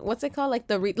machine. What's it called? Like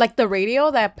the radio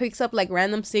that picks up like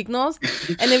random signals.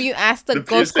 And if you ask the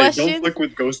ghost PSA, question, don't fuck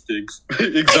with ghost things.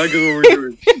 Exactly what we're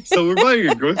doing. So we're buying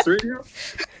a ghost radio.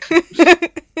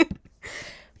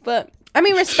 But I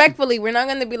mean, respectfully, we're not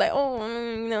gonna be like, oh,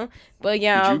 you know. But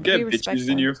yeah, did you get bitches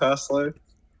in your past life?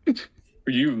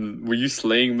 Were you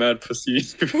slaying mad pussy in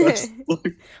your past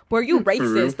life? Were you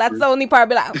racist? That's the only part. I'd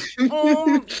be like,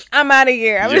 I'm out of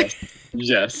here.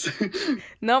 Yes.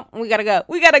 Nope. We gotta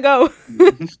go.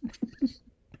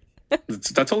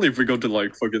 That's only if we go to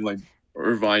like fucking like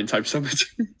Irvine type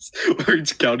cemeteries,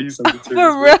 Orange County cemeteries.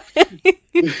 For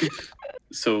real.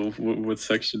 So what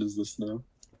section is this now?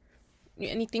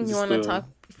 Anything you want to talk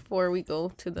before we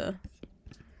go to the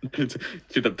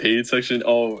to the paid section?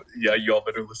 Oh yeah, you all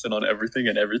better listen on everything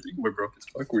and everything. We're broke as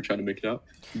fuck. We're trying to make it out,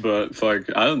 but fuck,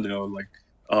 I don't know. Like,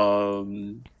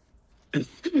 I'm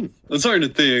starting to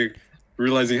think,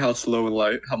 realizing how slow in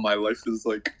life, how my life is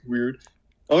like weird.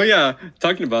 Oh yeah,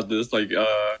 talking about this, like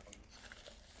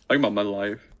talking about my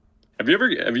life. Have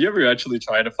you ever actually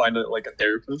tried to find a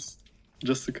therapist,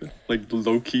 Jessica? Like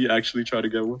low key, actually try to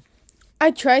get one. I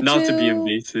tried not to be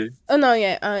invasive. Oh no,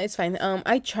 yeah, it's fine.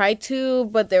 I tried to,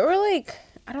 but they were like,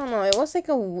 I don't know. It was like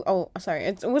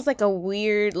it was like a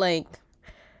weird like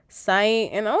site,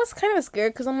 and I was kind of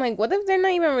scared because I'm like, what if they're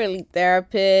not even really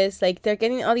therapists? Like, they're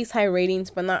getting all these high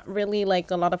ratings, but not really like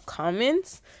a lot of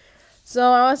comments.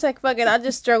 So I was like, fuck it, I'll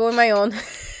just struggle with my own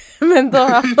mental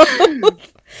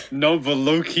health. No, but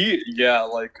low key, yeah,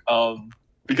 like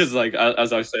because like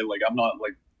as I say, like I'm not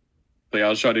like I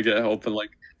was trying to get help, and like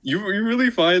you really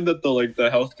find that the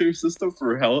healthcare system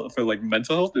for health for like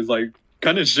mental health is like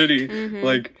kind of shitty. Mm-hmm.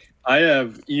 Like I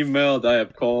have emailed, I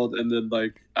have called, and then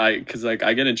like because like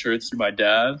I get insurance through my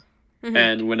dad, Mm-hmm.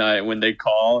 and when they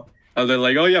call, they're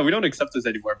like, oh yeah, we don't accept this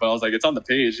anymore. But I was like, it's on the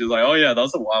page. He's like, oh yeah, that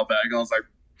was a while back. And I was like,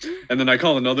 and then I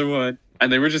call another one,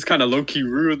 and they were just kind of low key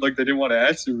rude. Like they didn't want to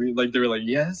answer me. Like they were like,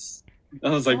 yes. I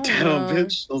was like, Oh, damn, no.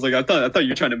 bitch. I was like, I thought you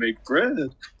were trying to make bread.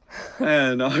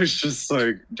 And I was just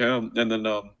like, damn. And then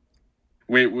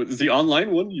wait, was the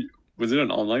online one? Was it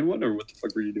an online one, or what the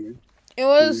fuck were you doing? It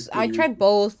was, I tried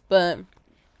both, but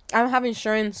I don't have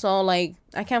insurance, so like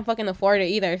I can't fucking afford it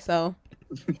either. So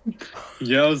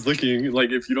Yeah, I was looking like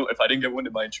if I didn't get one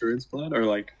in my insurance plan, or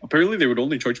like apparently they would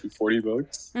only charge me $40,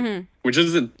 mm-hmm. which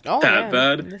isn't that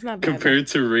bad It's not bad. compared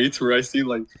to rates where I see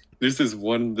like there's this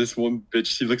one bitch.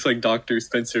 She looks like Dr.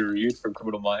 Spencer Reed from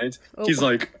Criminal Minds. Oh. He's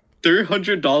like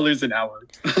 $300 an hour.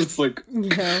 It's like,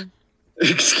 Yeah.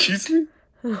 excuse me,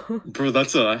 bro.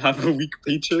 That's a half a week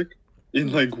paycheck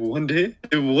in like one day,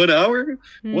 in 1 hour.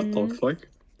 What the fuck?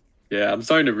 Yeah, I'm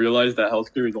starting to realize that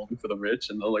healthcare is only for the rich,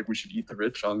 and like we should eat the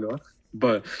rich on God.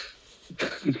 But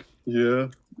yeah,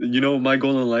 my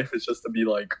goal in life is just to be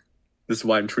like, this is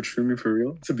why I'm Twitch streaming for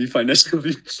real, to be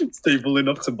financially stable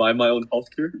enough to buy my own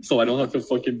healthcare, so I don't have to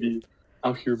fucking be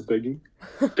out here begging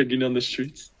on the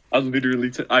streets.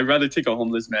 I'd rather take a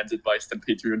homeless man's advice than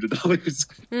pay $300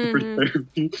 for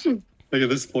therapy. Like at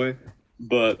this point,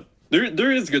 but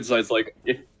there is good sides. Like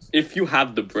if you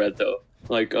have the bread though.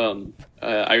 Like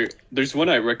there's one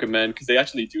I recommend because they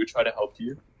actually do try to help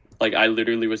you. Like I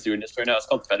literally was doing this right now. It's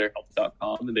called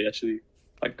betterhelp.com, and they actually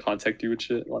like contact you with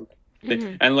shit. Like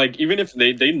and like even if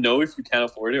they know if you can't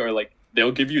afford it, or like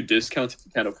they'll give you discounts if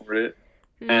you can't afford it.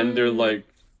 And they're like,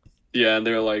 yeah, and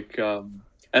they're like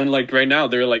and like right now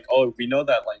they're like, oh, we know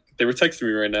that, like they were texting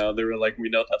me right now. They were like, we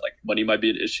know that like money might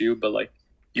be an issue, but like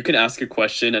you can ask a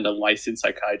question and a licensed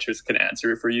psychiatrist can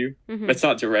answer it for you. Mm-hmm. It's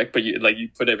not direct, but you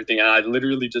put everything. And I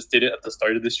literally just did it at the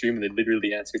start of the stream, and they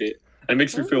literally answered it. And it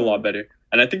makes me feel a lot better.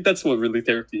 And I think that's what really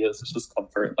therapy is. It's just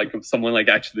comfort, like someone like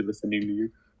actually listening to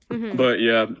you. Mm-hmm. But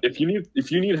yeah, if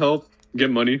you need help,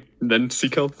 get money, and then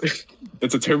seek help.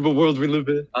 It's a terrible world we live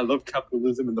in. I love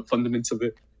capitalism and the fundamentals of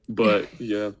it. But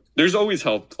yeah, there's always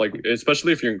help. Like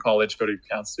especially if you're in college, go to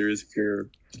counselors. If you're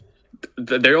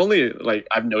they're only like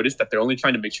I've noticed that they're only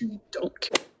trying to make sure you don't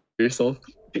kill yourself.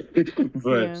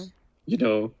 But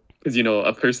because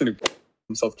a person who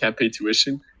himself can't pay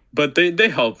tuition, but they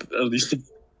help at least.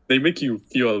 They make you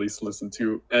feel at least listened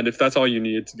to, and if that's all you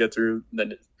need to get through,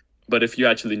 then. But if you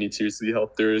actually need seriously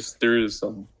help, there is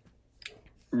some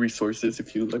resources.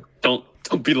 If you like, don't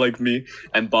be like me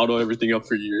and bottle everything up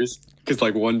for years, because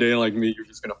like one day, like me, you're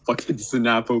just gonna fucking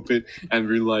snap open and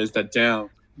realize that damn,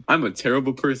 I'm a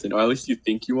terrible person, or at least you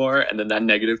think you are, and then that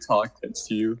negative talk gets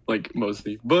to you, like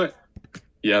mostly. But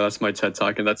yeah, that's my TED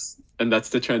talk, and that's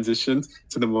the transition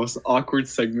to the most awkward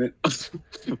segment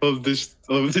of this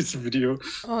video.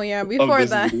 Oh yeah, before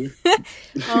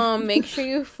that, make sure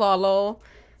you follow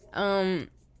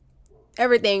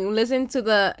everything. Listen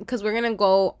to because we're gonna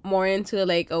go more into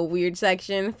like a weird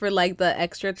section for like the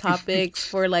extra topics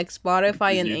for like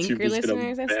Spotify and Anchor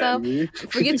listeners and stuff.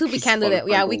 For YouTube we can't do that.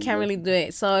 Yeah, we can't really do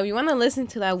it. So if you want to listen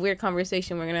to that weird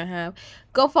conversation we're gonna have,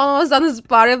 go follow us on the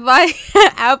Spotify,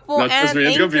 Apple, and Anchor.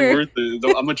 It's gonna be worth it.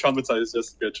 I'm gonna traumatize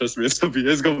Jessica. Trust me,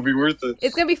 it's gonna be worth it.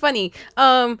 It's gonna be funny.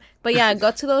 But yeah,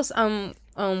 go to those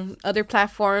other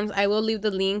platforms. I will leave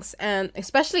the links, and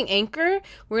especially Anchor,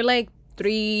 we're like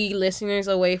 3 listeners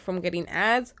away from getting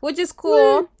ads, which is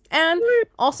cool. And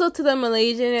also to the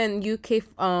Malaysian and UK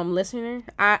listener,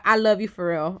 I love you for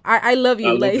real. I love you.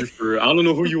 I love you for real. I don't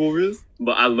know who you is,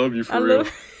 but I love you for real.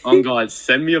 Oh God,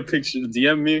 send me a picture,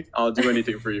 DM me. I'll do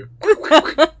anything for you.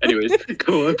 Anyways,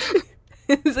 go on.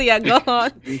 So yeah, go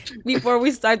on before we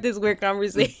start this weird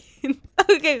conversation.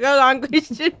 Okay, go on,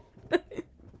 Christian.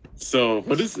 So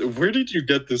where did you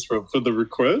get this from? For the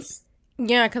request?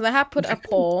 Yeah, because I had put a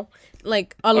poll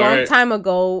like a long time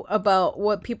ago about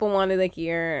what people wanted to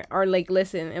hear or like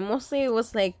listen, and mostly it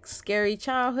was like scary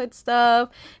childhood stuff.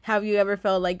 Have you ever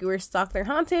felt like you were stalked or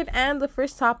haunted? And the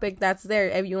first topic that's there,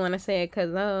 if you want to say it,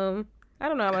 because I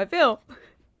don't know how I feel.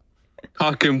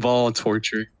 Cock and ball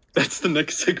torture. That's the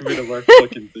next segment of our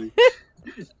fucking thing.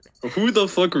 Who the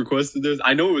fuck requested this?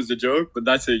 I know it was a joke, but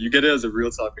that's it. You get it as a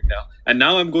real topic now. And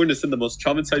now I'm going to send the most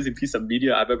traumatizing piece of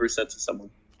media I've ever sent to someone.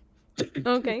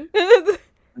 Okay.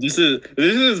 This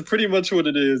is pretty much what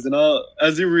it is, and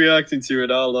as you're reacting to it,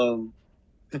 I'll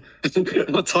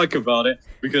talk about it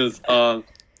because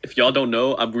if y'all don't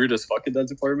know, I'm weird as fuck in that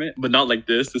department, but not like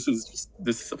this. This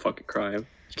is a fucking crime.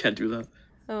 You can't do that.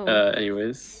 Oh.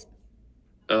 Anyways,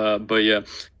 but yeah.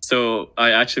 So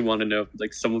I actually want to know,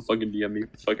 like, someone fucking DM me,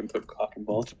 fucking put cock and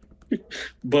ball.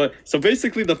 But so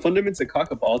basically, the fundamentals of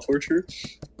cock and ball torture.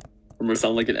 I'm gonna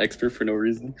sound like an expert for no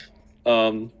reason.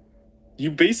 You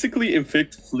basically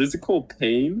inflict physical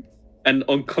pain and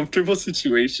uncomfortable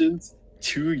situations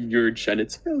to your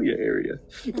genitalia area.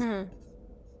 Mm-hmm.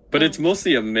 But it's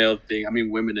mostly a male thing. I mean,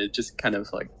 women, it just kind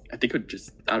of like, I think it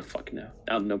just, I don't fucking know.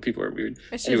 I don't know. People are weird.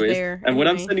 It's just there. And what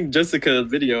I'm sending Jessica a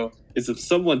video is of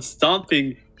someone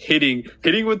stomping, hitting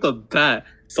with a bat,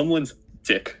 someone's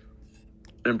dick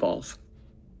and balls.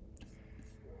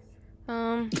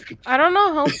 I don't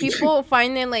know how people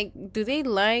find it. Like, do they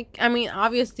like? I mean,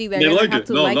 obviously they like it.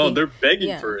 No, they're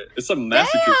begging for it. It's a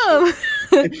massacre.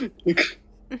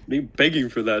 They're begging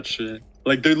for that shit.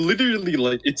 Like, they're literally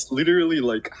like, it's literally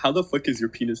like, how the fuck is your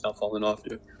penis not falling off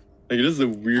you? Like, it is the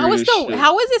weirdest shit.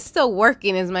 How is it still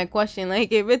working? Is my question.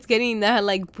 Like, if it's getting that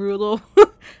like brutal.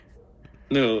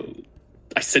 No,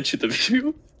 I sent you the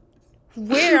video.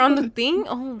 Where on the thing?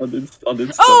 Oh, on Insta.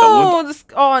 Oh,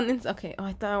 on Insta. Okay. Oh,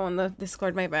 I thought on the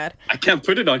Discord. My bad. I can't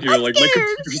put it on here. Like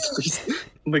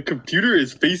my computer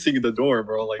is facing the door,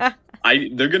 bro. Like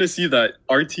they're gonna see that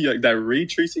that ray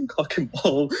tracing cock and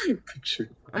ball picture.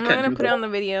 I'm not gonna put it on the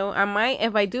video. I might.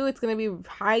 If I do, it's gonna be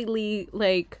highly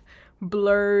like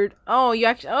blurred. Oh, you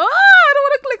actually. Oh, I don't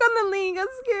want to click on the link. I'm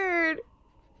scared.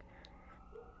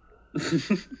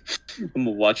 I'm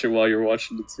gonna watch it while you're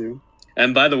watching it too.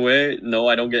 And by the way, no,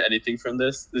 I don't get anything from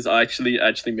this. This actually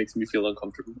makes me feel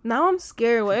uncomfortable. Now I'm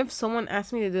scared. What if someone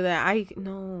asked me to do that?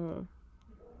 No.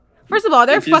 First of all,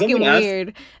 they're fucking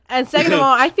weird. And second of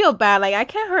all, I feel bad. Like, I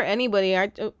can't hurt anybody.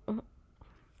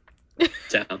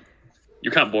 Damn.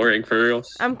 You're kind of boring, for real.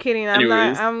 I'm kidding.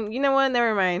 Anyways. You know what?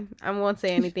 Never mind. I won't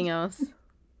say anything else.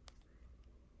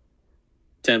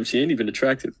 Damn, she ain't even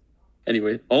attractive.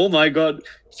 Anyway, oh my god,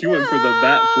 she went for the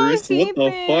bat first. What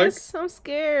the fuck? I'm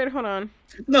scared. Hold on.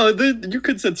 No, you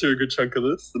could censor a good chunk of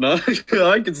this. No,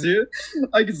 I can see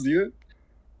it.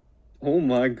 Oh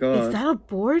my god. Is that a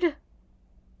board?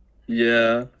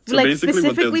 Yeah. So like, basically,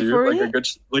 what they'll do,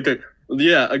 like a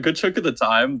good chunk of the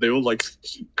time, they will like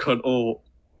cut. Oh,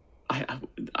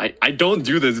 I don't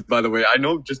do this, by the way. I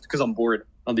know just because I'm bored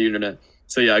on the internet.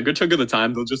 So yeah, a good chunk of the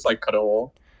time, they'll just like cut a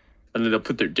hole, and then they'll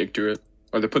put their dick through it.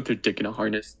 Or they put their dick in a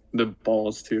harness, the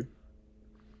balls too.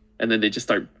 And then they just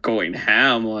start going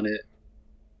ham on it.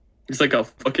 It's like a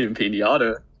fucking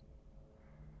pinata.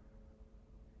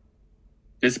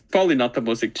 It's probably not the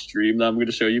most extreme that I'm going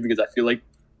to show you because I feel like...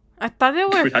 I thought they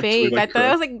were fake. I thought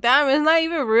I was like, damn, it's not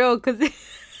even real. Cause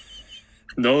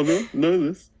No, none of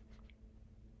this.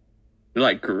 They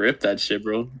like grip that shit,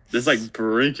 bro. It's like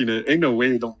breaking it. Ain't no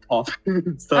way they don't pop.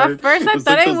 At first I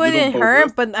thought it wouldn't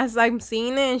hurt, but as I'm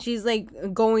seeing it and she's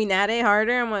like going at it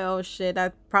harder, I'm like, oh shit,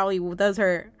 that probably does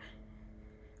hurt.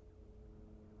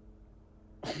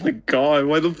 Oh my god,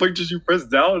 why the fuck did you press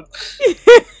down?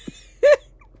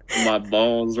 My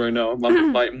balls right now. My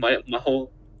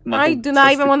whole I do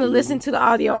not even want to listen to the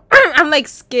audio. I'm like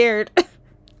scared.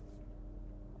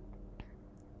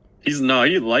 He's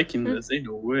liking this. Ain't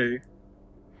no way.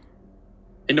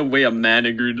 Ain't no way a man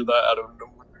agreed to that out of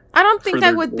nowhere. I don't think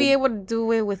I would be able to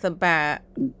do it with a bat.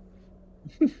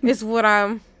 It's what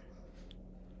I'm...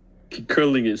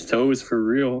 Curling his toes for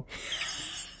real.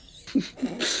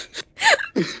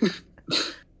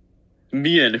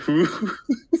 Me and who?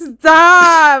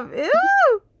 Stop!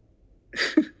 Ew!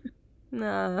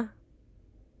 Nah.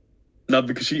 Not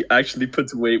because she actually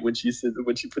puts weight when she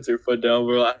puts her foot down.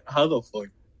 We're like, how the fuck?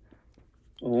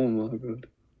 Oh my god.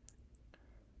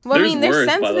 Well, I mean, they're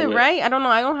sensitive, right? I don't know.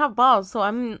 I don't have balls, so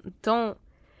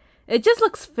it just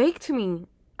looks fake to me.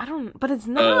 But it's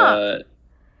not.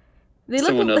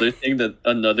 Another thing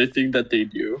that they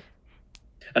do,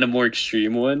 and a more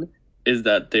extreme one, is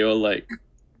that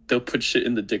they'll put shit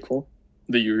in the dick hole,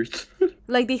 the urethra.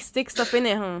 Like they stick stuff in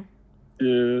it, huh?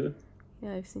 Yeah.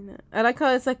 Yeah, I've seen that. I like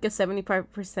how it's like a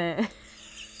 75%.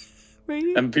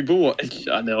 And people will,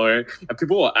 I know, right? And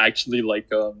people will actually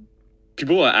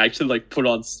put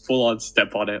on full on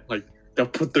step on it. Like they'll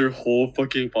put their whole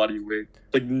fucking body weight,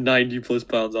 like 90 plus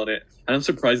pounds on it. And I'm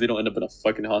surprised they don't end up in a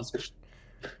fucking hospital.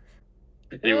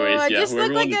 Anyways, I just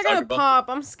look like I'm gonna pop.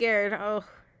 I'm scared. Oh,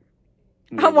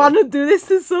 yeah, I want to do this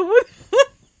to someone.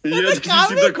 Yeah, The did you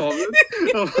see the comment?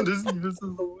 Oh, this is the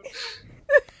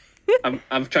one.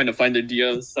 I'm trying to find the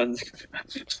DMs.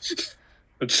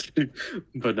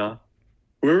 But nah.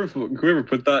 Whoever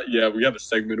put that, yeah, we have a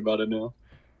segment about it now.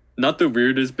 Not the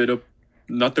weirdest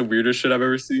shit I've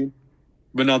ever seen,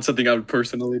 but not something I would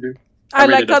personally do. I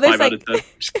like rated how it there's 5 out like.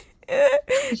 of 10.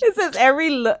 It says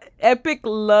epic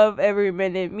love every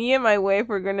minute. Me and my wife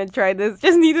are gonna try this.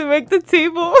 Just need to make the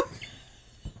table.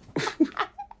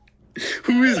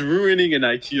 Who is ruining an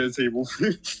IKEA table for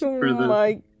Oh this?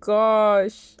 my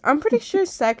gosh. I'm pretty sure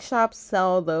sex shops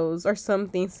sell those or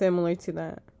something similar to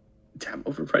that. Damn,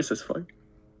 overpriced as fuck.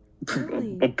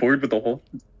 Really? A board with a hole.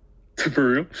 For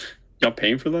real? Y'all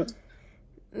paying for that?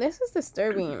 This is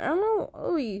disturbing. I don't know.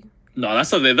 Oh, No,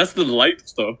 that's the light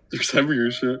stuff. There's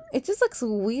heavier shit. it just looks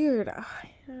weird.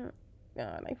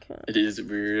 God, I can't. It is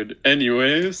weird.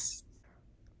 Anyways.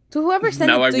 To whoever sent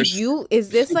Now it I to wish- you, is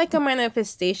this like a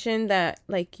manifestation that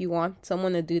like you want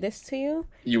someone to do this to you?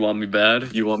 You want me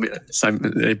bad? You want me?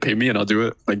 They pay me and I'll do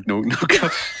it. Like no. No,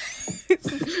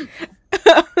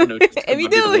 If you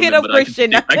do, hit up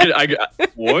Christian. I could.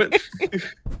 What?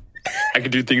 I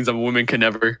could do things a woman can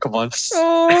never. Come on.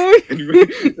 Oh.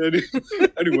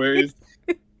 Anyways.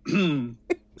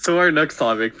 So our next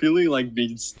topic, feeling like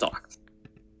being stalked.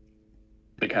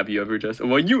 Like, have you ever just?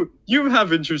 Well, you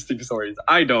have interesting stories.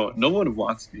 I don't. No one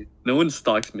wants me. No one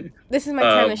stalks me. This is my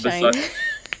time to shine.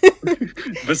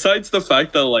 Besides the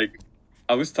fact that like,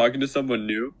 I was talking to someone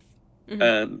new, Mhm.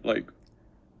 and like,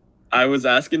 I was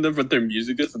asking them what their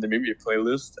music is, and they made me a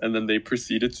playlist, and then they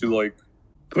proceeded to like,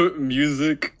 put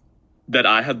music that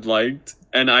I had liked,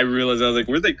 and I realized I was like,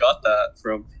 where they got that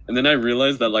from? And then I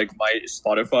realized that like my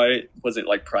Spotify wasn't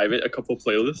like private, a couple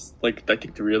playlists, like I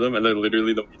think 3 of them, and then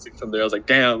literally the music from there. I was like,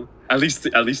 damn, at least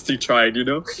they tried, you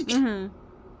know. Mm-hmm.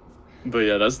 But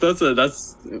yeah, that's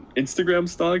Instagram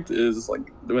stalked is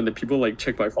like when the people like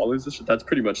check my followers and shit. That's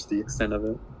pretty much the extent of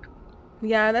it.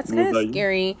 Yeah, that's What kind about of you?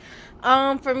 scary.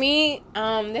 For me,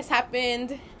 this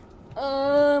happened.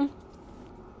 I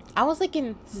was like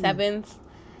in 7th,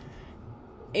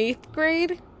 8th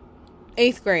grade.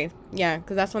 8th grade, yeah,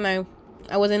 because that's when I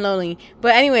wasn't lonely.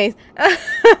 But anyways,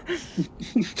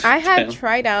 I had Damn.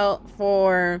 tried out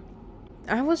for.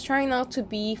 I was trying out to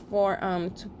be for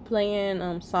to play in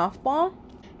softball,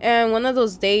 and one of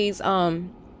those days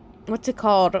what's it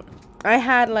called? I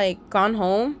had like gone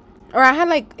home. Or I had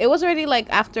like, it was already like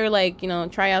after like, you know,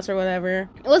 tryouts or whatever.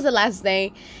 It was the last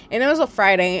day and it was a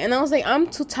Friday. And I was like, I'm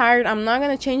too tired. I'm not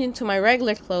going to change into my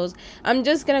regular clothes. I'm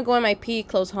just going to go in my PE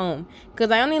clothes home. Because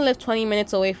I only lived 20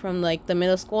 minutes away from like the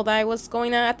middle school that I was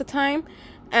going at the time.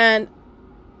 And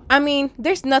I mean,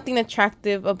 there's nothing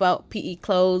attractive about PE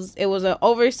clothes. It was an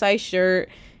oversized shirt,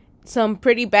 some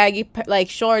pretty baggy like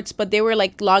shorts, but they were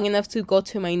like long enough to go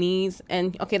to my knees.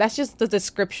 And okay, that's just the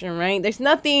description, right? There's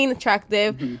nothing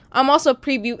attractive. Mm-hmm. I'm also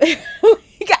I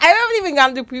haven't even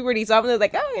gotten to puberty, so I'm just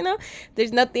like, oh, you know,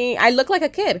 there's nothing. I look like a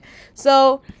kid,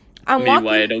 so I'm Maybe walking.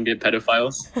 why I don't get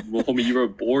pedophiles. Well, homie, you were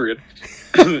bored.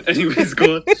 Anyways,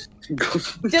 go on.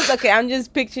 Just okay. I'm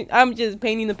just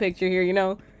painting the picture here, you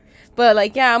know. But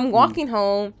like, yeah, I'm walking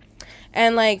home.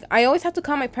 And, like, I always have to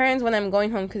call my parents when I'm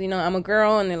going home because, you know, I'm a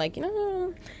girl. And they're like, you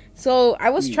know. So I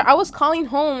was calling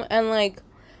home and, like,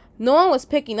 no one was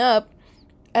picking up.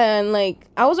 And, like,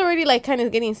 I was already, like, kind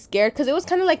of getting scared because it was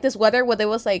kind of like this weather where it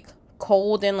was, like,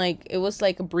 cold and, like, it was,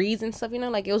 like, a breeze and stuff, you know.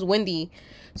 Like, it was windy.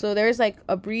 So there's, like,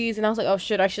 a breeze. And I was like, oh,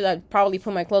 shit, I should have probably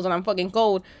put my clothes on. I'm fucking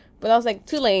cold. But I was like,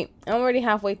 too late. I'm already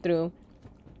halfway through.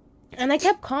 And I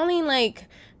kept calling, like,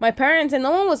 my parents. And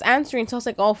no one was answering. So I was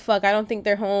like, oh, fuck, I don't think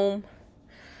they're home.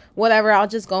 Whatever, I'll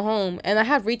just go home. And I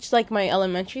have reached like my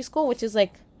elementary school, which is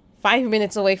like 5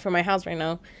 minutes away from my house right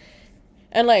now.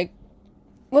 And like,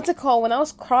 what's it called? When I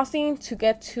was crossing to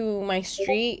get to my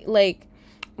street, like,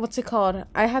 what's it called?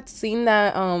 I had seen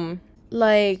that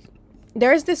like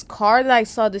there's this car that I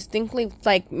saw distinctly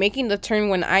like making the turn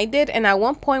when I did. And at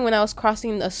one point when I was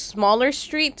crossing a smaller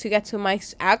street to get to my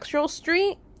actual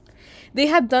street, they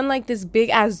had done like this big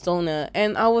ass donut.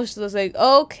 And I was just like,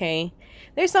 okay,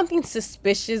 there's something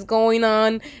suspicious going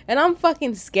on, and I'm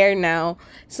fucking scared now.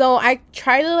 So I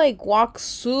try to like walk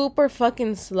super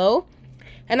fucking slow,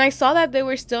 and I saw that they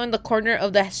were still in the corner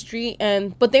of that street,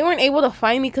 but they weren't able to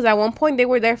find me because at one point they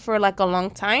were there for like a long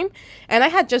time, and I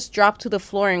had just dropped to the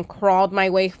floor and crawled my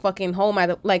way fucking home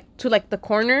to the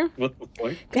corner. What the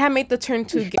fuck? They had made the turn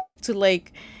to get to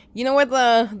like, you know where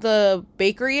the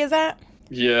bakery is at?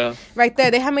 Yeah. Right there.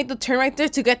 They had made the turn right there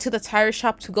to get to the tire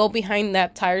shop, to go behind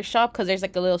that tire shop because there's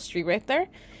like a little street right there.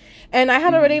 And I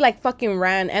had already like fucking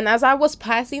ran. And as I was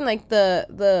passing like the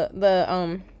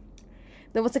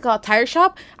what's it called, tire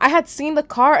shop, I had seen the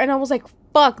car and I was like,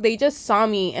 fuck, they just saw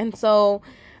me. And so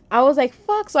I was like,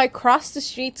 fuck. So I crossed the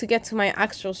street to get to my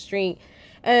actual street.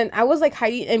 And I was like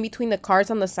hiding in between the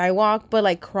cars on the sidewalk, but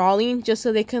like crawling just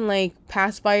so they can like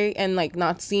pass by and like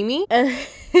not see me. And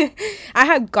I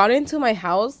had gotten into my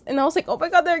house and I was like, oh my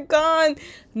god, they're gone.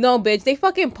 No, bitch, they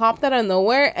fucking popped out of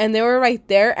nowhere and they were right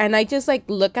there. And I just like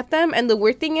look at them. And the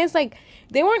weird thing is, like,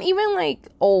 they weren't even like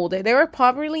old. They were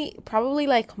probably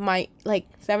like my like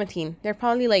 17. They're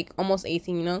probably like almost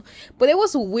 18, you know. But it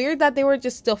was weird that they were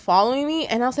just still following me.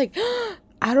 And I was like,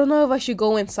 I don't know if I should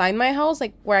go inside my house,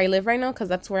 like where I live right now, because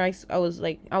that's where I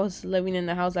was living in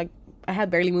the house, like I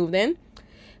had barely moved in.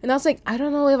 And I was like, I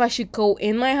don't know if I should go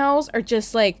in my house or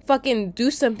just like fucking do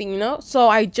something, you know? So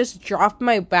I just dropped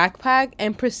my backpack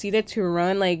and proceeded to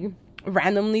run like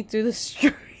randomly through the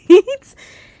streets.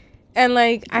 And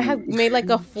like I had made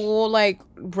like a full like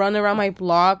run around my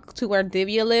block to where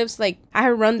Divya lives. Like I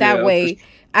had run that way.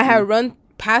 I had run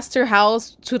past her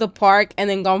house to the park and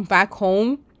then gone back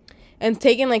home. And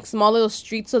taking like small little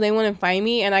streets so they wouldn't find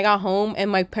me. And I got home and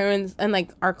my parents and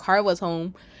like our car was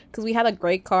home because we had a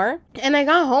great car. And I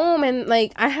got home and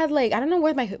like I had like, I don't know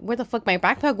where the fuck my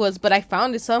backpack was, but I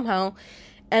found it somehow.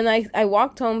 And I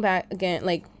walked home back again,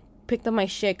 like picked up my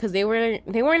shit because they weren't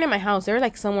in my house. They were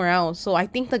like somewhere else. So I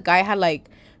think the guy had like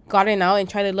gotten out and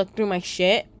tried to look through my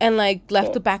shit and like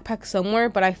left the backpack somewhere,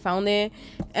 but I found it.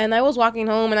 And I was walking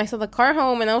home and I saw the car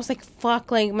home and I was like,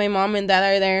 fuck, like my mom and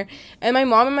dad are there. And my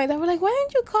mom and my dad were like, why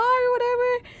didn't you call or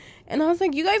whatever? And I was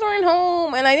like, you guys weren't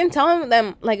home. And I didn't tell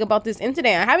them like about this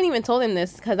incident. I haven't even told them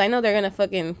this because I know they're gonna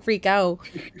fucking freak out.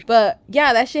 But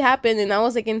yeah, that shit happened and I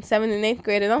was like in 7th and 8th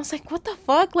grade and I was like, what the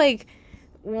fuck, like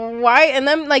why? And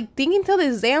I'm like thinking till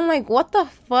this day, I'm like, what the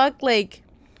fuck, like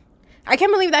I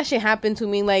can't believe that shit happened to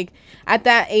me, like, at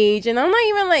that age. And I'm not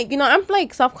even, like, you know, I'm,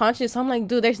 like, self-conscious. So I'm like,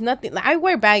 dude, there's nothing. Like, I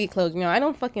wear baggy clothes, you know. I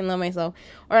don't fucking love myself.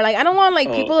 Or, like, I don't want,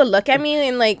 like, people to look at me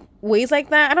in, like, ways like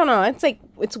that. I don't know. It's, like,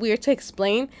 it's weird to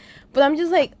explain. But I'm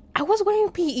just, like, I was wearing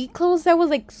PE clothes that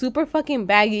was, like, super fucking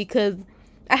baggy because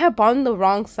I had bought the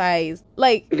wrong size.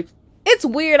 Like, it's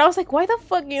weird. I was like, why the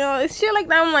fuck, you know? It's shit like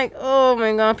that. I'm like, oh,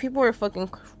 my God. People are fucking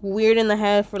weird in the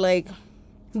head for, like,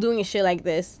 doing a shit like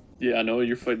this. Yeah, I know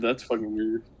you're. That's fucking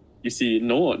weird. You see,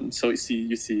 no one. So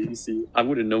you see. I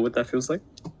wouldn't know what that feels like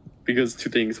because 2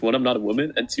 things: 1, I'm not a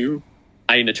woman, and 2,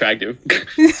 I ain't attractive.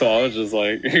 So I was just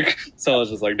like,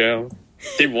 damn,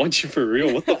 they want you for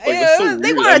real. What the fuck? Yeah, so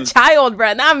they weird. want a child,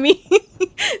 bro, not me.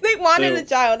 They wanted a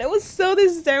child. It was so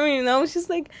disturbing. And I was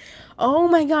just like, oh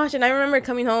my gosh. And I remember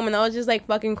coming home and I was just like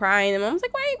fucking crying. And Mom was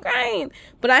like, why are you crying?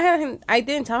 But I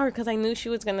didn't tell her because I knew she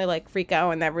was gonna like freak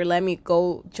out and never let me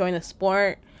go join a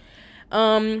sport.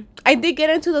 I did get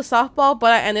into the softball,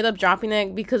 but I ended up dropping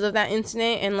it because of that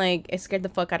incident, and like it scared the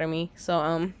fuck out of me.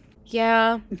 So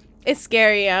yeah, it's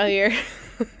scary out here.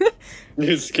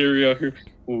 It's scary out here.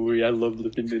 Ooh, I love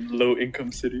living in low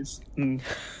income cities.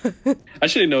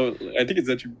 Actually, no, I think it's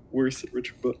actually worse at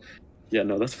richer, but yeah,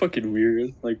 no, that's fucking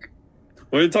weird. Like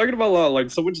when you're talking about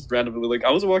like someone just randomly, like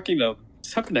I was walking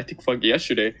this happened I think fuck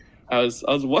yesterday. I was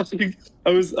walking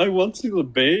I went to the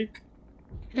bank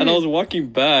and I was walking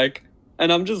back. And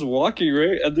I'm just walking,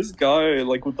 right? And this guy,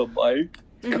 like, with the bike,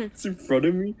 comes in front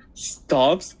of me,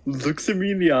 stops, looks at me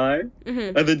in the eye,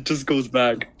 and then just goes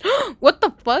back. What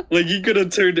the fuck? Like, he could have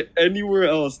turned anywhere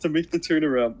else to make the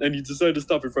turnaround, and he decided to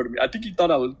stop in front of me. I think he thought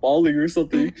I was balling or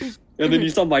something. And then he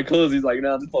saw my clothes. He's like,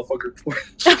 nah, this motherfucker poor.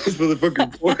 This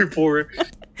motherfucker poor.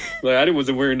 Like, I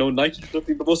wasn't wearing no Nike.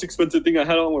 Nothing. The most expensive thing I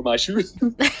had on were my shoes.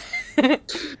 I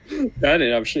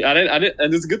didn't have shit. I didn't,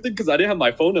 and it's a good thing because I didn't have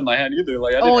my phone in my hand either.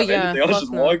 Like, I didn't have anything. I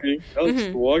was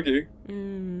just walking.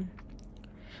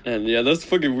 And yeah, that's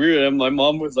fucking weird. And my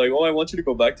mom was like, "Oh, I want you to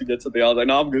go back to get something." I was like,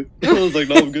 "No, I'm good." I was like,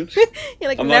 "No, I'm good." You're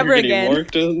like, I'm never again.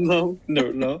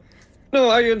 No,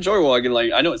 I enjoy walking.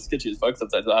 Like, I know it's sketchy as fuck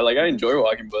sometimes. I enjoy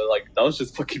walking, but like that was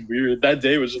just fucking weird. That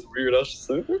day was just weird. I was just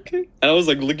like, okay. And I was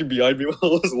like looking behind me while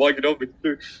I was walking over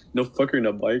there. No fucker in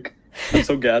a bike. I'm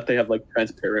so glad they have like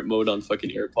transparent mode on fucking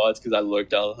AirPods because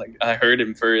I heard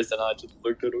him first and I just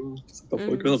looked at him. The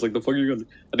fuck? I was like, the fuck are you gonna do?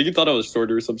 I think he thought I was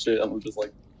shorter or some shit. I was just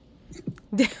like,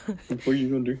 what are you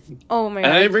gonna do? Oh my god.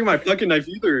 And I didn't bring my fucking knife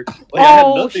either. Like, I had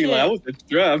nothing. Shit. Like, I wasn't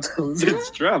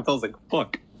strapped. I was like,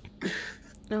 fuck.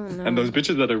 Oh, no. And those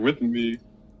bitches that are with me,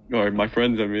 or my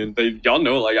friends, I mean, y'all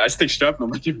know, like, I stay strapped. And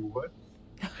I'm like, what?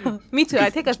 Me too.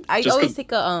 I always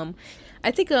take a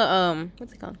what's it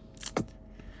called?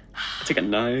 I take a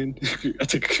 9. I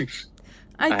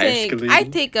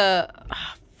take a,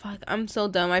 fuck, I'm so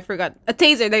dumb. I forgot. A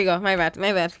taser. There you go. My bad.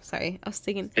 Sorry. I was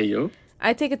thinking. Hey, yo.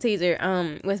 I take a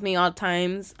taser with me all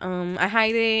times. I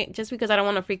hide it just because I don't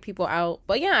want to freak people out.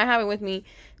 But yeah, I have it with me.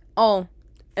 Oh,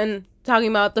 and talking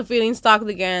about the feeling stalked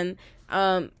again.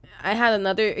 I had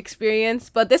another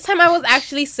experience, but this time I was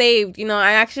actually saved. You know,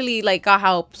 I actually like got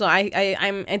help, so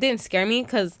it didn't scare me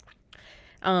because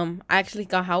I actually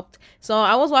got helped. So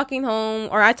I was walking home,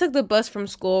 or I took the bus from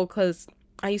school because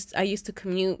I used to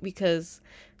commute because,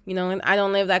 you know, I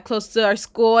don't live that close to our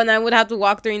school, and I would have to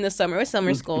walk during the summer. It was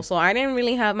summer school, so I didn't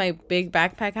really have my big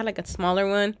backpack. I had like a smaller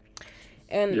one.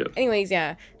 And anyways,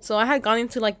 yeah. So I had gone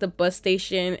into like the bus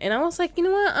station, and I was like, you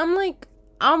know what?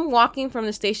 I'm walking from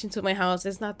the station to my house.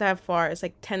 It's not that far. It's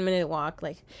like 10-minute walk.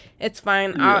 Like, it's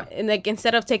fine. Yeah. And like,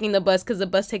 instead of taking the bus, because the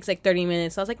bus takes like 30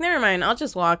 minutes, I was like, never mind. I'll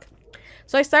just walk.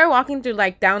 So I started walking through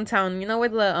like downtown. You know where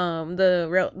the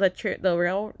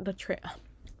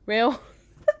rail.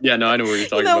 Yeah, no, I know where you're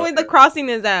talking about. Where the crossing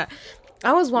is at.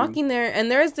 I was walking there,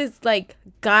 and there's this like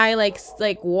guy like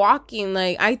walking.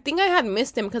 Like, I think I had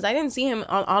missed him because I didn't see him.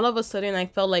 All of a sudden, I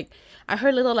felt like I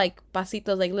heard little like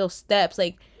pasitos, like little steps,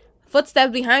 like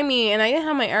footsteps behind me, and I didn't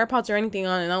have my AirPods or anything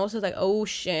on, and I was just like, oh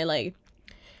shit, like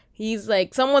he's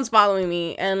like, someone's following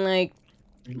me. And like,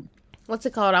 what's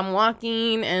it called, I'm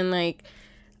walking, and like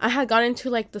I had gotten into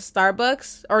like the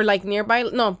Starbucks, or like nearby,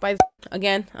 no, by,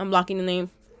 again, I'm blocking the name.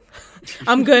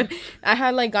 I'm good. I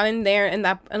had like gotten there, and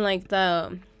like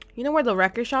the, you know where the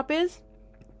record shop is?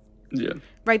 Yeah.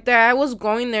 Right there, I was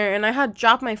going there, and I had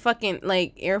dropped my fucking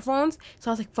like earphones,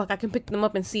 so I was like, fuck, I can pick them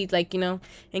up and see, like, you know,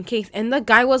 in case. And the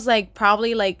guy was like,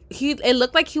 probably like, it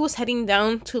looked like he was heading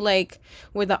down to like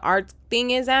where the art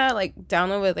thing is at, like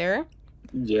down over there.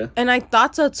 Yeah. And I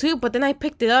thought so too, but then I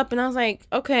picked it up, and I was like,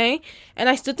 okay. And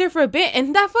I stood there for a bit,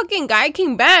 and that fucking guy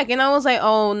came back, and I was like,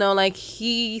 oh no, like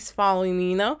he's following me,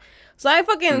 you know? So I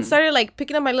fucking started like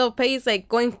picking up my little pace, like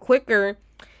going quicker.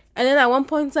 And then at one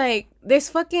point, it's like, there's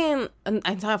fucking,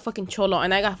 I saw a fucking cholo,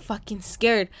 and I got fucking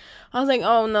scared. I was like,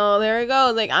 oh no, there it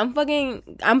goes. Like, I'm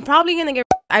probably gonna get,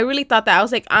 I really thought that. I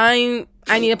was like, I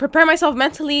need to prepare myself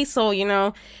mentally, so, you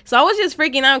know. So I was just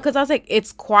freaking out, because I was like,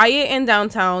 it's quiet in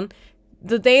downtown.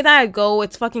 The day that I go,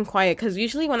 it's fucking quiet, because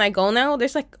usually when I go now,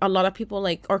 there's like a lot of people,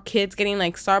 like, or kids getting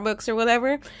like Starbucks or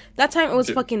whatever. That time it was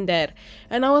fucking dead.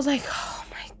 And I was like, oh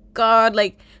my god,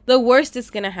 like, the worst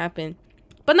is gonna happen.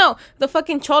 But no, the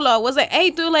fucking cholo was like,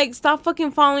 hey dude, like, stop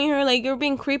fucking following her, like, you're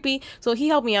being creepy. So he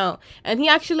helped me out, and he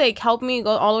actually like helped me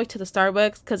go all the way to the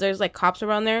Starbucks, because there's like cops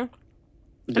around there.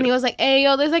 Yeah. And he was like, hey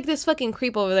yo, there's like this fucking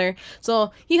creep over there.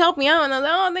 So he helped me out, and I was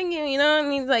like, oh thank you, you know.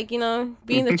 And he's like, you know,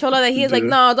 being the cholo that he is, like,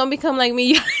 no, don't become like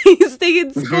me. Stay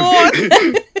in school.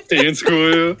 Stay in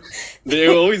school. Yeah. They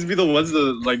will always be the ones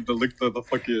that like the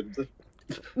fucking,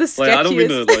 the sketchiest. Like, I don't mean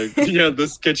to, like, yeah, the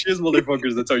sketchiest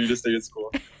motherfuckers that tell you to stay in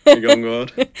school. Like, oh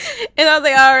god. And I was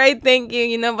like, all right, thank you,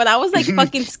 you know. But I was like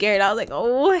fucking scared. I was like,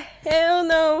 oh hell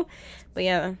no. But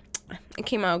yeah, it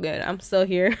came out good. I'm still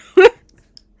here.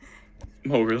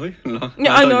 Oh really? No.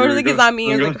 Yeah, I know, really, because I'm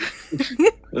me. Like,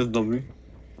 that's not me.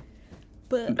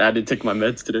 But I didn't take my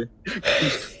meds today.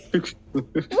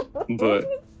 But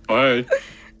alright.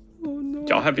 Oh, no.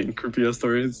 Y'all having creepy ass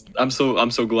stories. I'm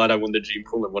so glad I won the gene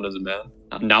pool and won as a man.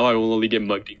 Now I will only get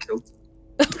mugged and killed.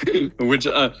 Which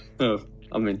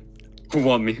I mean, who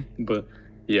want me? But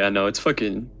yeah, no, it's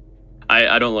fucking,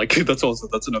 I don't like it. That's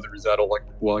another reason I don't like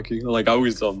walking. Like, I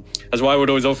always that's why I would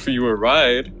always offer you a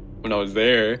ride when I was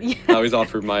there. Yeah. I always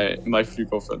offer my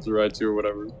female friends a ride too, or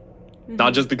whatever. Mm-hmm.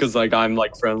 Not just because like I'm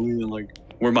like friendly and like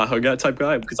we're my hug at type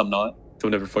guy, because I'm not.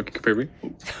 Don't ever fucking compare me.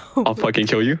 I'll fucking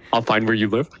kill you. I'll find where you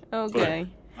live. Okay.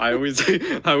 But I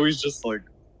always just like,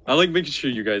 I like making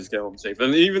sure you guys get home safe.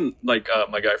 And even like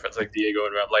my guy friends like Diego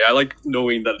and Ram, like I like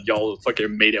knowing that y'all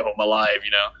fucking made it home alive,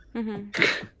 you know?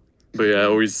 Mm-hmm. But yeah,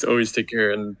 always take care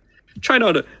and try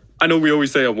not to, I know we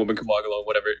always say a woman can walk alone,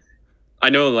 whatever. I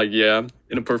know, like, yeah,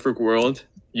 in a perfect world,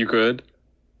 you could.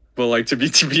 But like, to be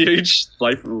TBH,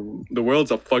 life, the world's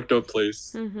a fucked up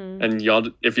place. Mm-hmm.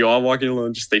 And if y'all walking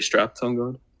alone, just stay strapped, on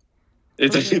God.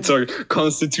 It's our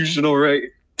constitutional right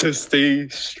to stay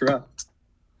strapped.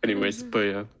 Anyways, but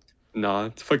yeah. Nah,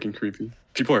 it's fucking creepy.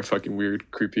 People are fucking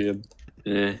weird, creepy, and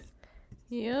eh.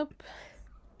 Yep.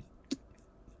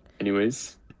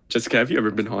 Anyways, Jessica, have you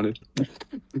ever been haunted?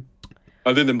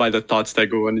 Other than by the thoughts that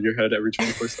go into your head every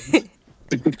 24 seconds.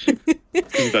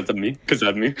 That's me. Because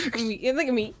that's me. It's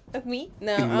like me. That's me.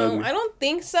 No, I don't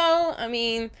think so. I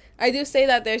mean, I do say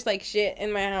that there's like shit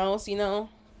in my house, you know.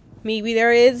 Maybe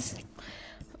there is.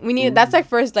 We need. That's our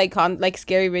first like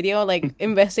scary video, like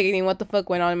investigating what the fuck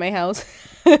went on in my house.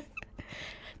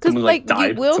 Cause like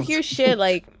you will hear shit,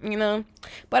 like, you know,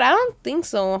 but I don't think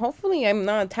so. Hopefully, I'm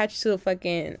not attached to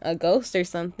a ghost or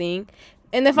something.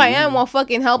 And if I am, well,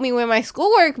 fucking help me with my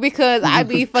schoolwork, because I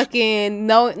be fucking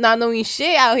not knowing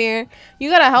shit out here. You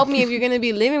gotta help me if you're gonna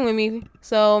be living with me.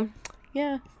 So,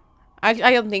 Yeah. I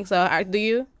don't think so. Do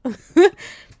you?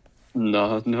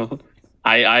 No, no.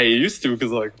 I used to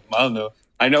because like I don't know.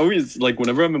 I know always like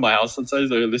whenever I'm in my house sometimes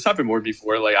this happened more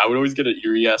before. Like I would always get an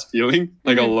eerie ass feeling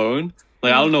like Mhm. alone.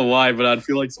 Like I don't know why, but I'd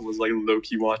feel like someone's like low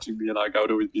key watching me, and like I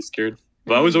would always be scared.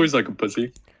 But I was always like a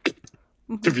pussy,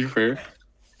 to be fair.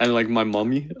 And like my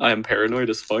mommy, I am paranoid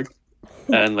as fuck,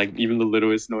 and like even the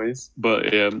littlest noise.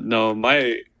 But no,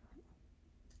 my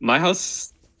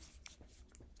house.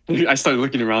 I started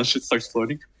looking around, shit starts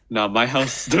floating. Nah, my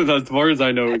house, as far as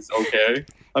I know, is okay.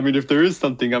 I mean, if there is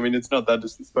something, I mean, it's not that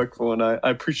disrespectful, and I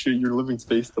appreciate your living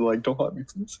space, but like, don't haunt me,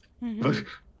 please. Mhm.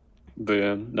 But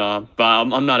yeah, nah, but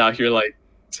I'm not out here like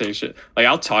saying shit. Like,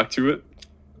 I'll talk to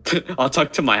it. I'll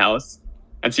talk to my house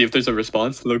and see if there's a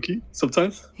response, low key,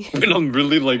 sometimes. When I'm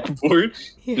really like bored.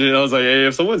 Yeah. I was like, hey,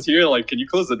 if someone's here, like, can you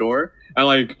close the door? And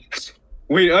like,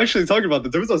 wait, actually, talking about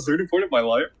that, there was a certain point in my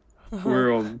life Uh-huh.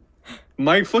 where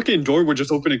my fucking door would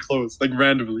just open and close like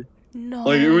randomly. No.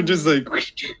 Like it would just like,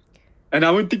 and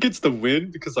I would think it's the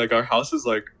wind because like our house is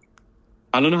like,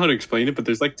 I don't know how to explain it, but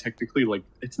there's like technically like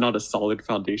it's not a solid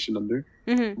foundation under.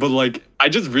 Mhm. But like I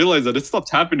just realized that it stopped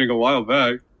happening a while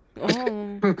back.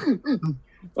 Oh.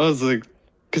 I was like,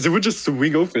 because it would just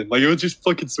swing open, like it would just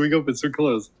fucking swing open, swing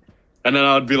close, and then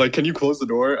I'd be like, "Can you close the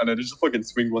door?" And then it just fucking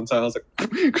swing one time. I was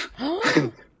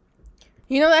like,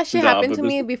 You know that shit Nah, happened but to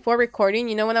me before recording.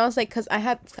 You know when I was like, cause I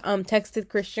had texted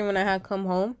Christian when I had come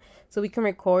home so we can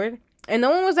record, and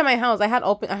no one was at my house. I had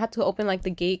to open like the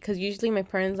gate because usually my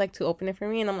parents like to open it for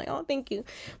me, and I'm like, oh, thank you.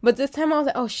 But this time I was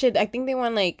like, oh shit, I think they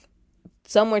went like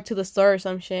somewhere to the store or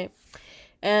some shit,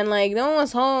 and like no one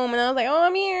was home, and I was like, oh,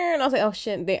 I'm here, and I was like, oh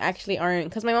shit, they actually aren't,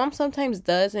 cause my mom sometimes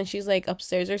does, and she's like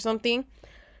upstairs or something.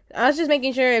 I was just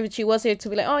making sure if she was here to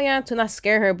be like, oh yeah, to not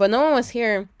scare her, but no one was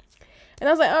here. And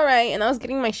I was like, all right. And I was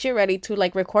getting my shit ready to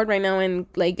like record right now and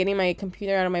like getting my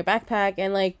computer out of my backpack.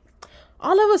 And like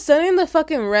all of a sudden the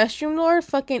fucking restroom door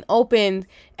fucking opened.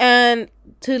 And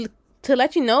to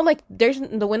let you know, like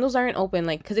the windows aren't open,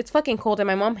 like because it's fucking cold and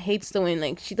my mom hates the wind.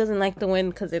 Like she doesn't like the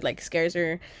wind because it like scares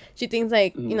her. She thinks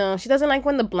like, you know, she doesn't like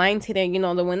when the blinds hit it, you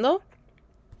know, the window.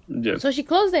 yeah. So she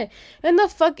closed it. And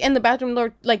the bathroom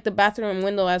door, like the bathroom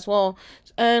window as well.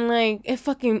 And like it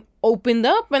fucking opened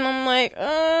up and I'm like,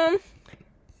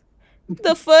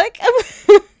 the fuck? I was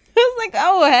like,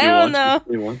 oh hell no.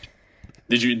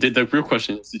 Did the real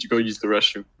question is, did you go use the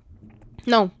restroom?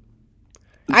 No.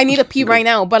 I need a pee right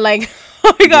now, but like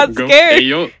I got scared. Hey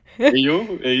yo.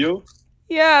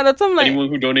 Yeah, that's I'm like Anyone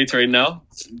who donates right now,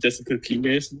 Jessica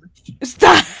King.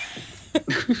 Stop.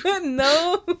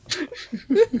 No. Go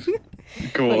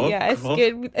But on. yeah,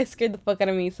 it scared the fuck out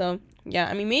of me. So yeah,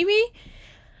 I mean maybe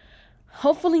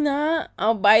hopefully not.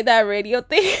 I'll buy that radio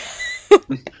thing.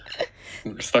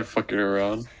 Start fucking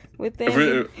around. With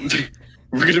We're, it.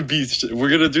 we're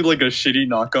gonna do like a shitty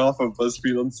knockoff of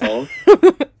BuzzFeed Unsolved.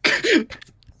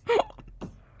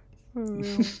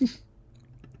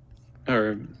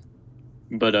 Alright.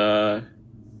 But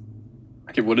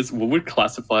okay, what would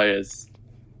classify as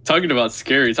talking about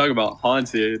scary, talking about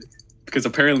haunted, because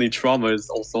apparently trauma is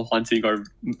also haunting our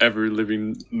ever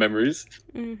living memories.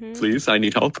 Mm-hmm. Please, I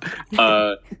need help.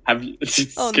 Have you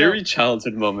scary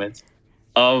childhood moments?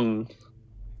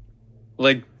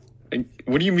 Like,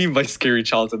 what do you mean by scary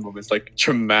childhood moments? Like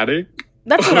traumatic?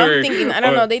 That's what I'm thinking. I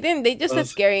don't know. They just said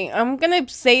scary. I'm gonna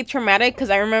say traumatic because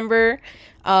I remember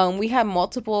we had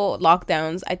multiple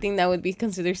lockdowns. I think that would be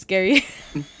considered scary.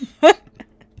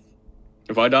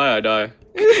 If I die, I die.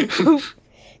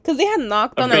 Because they had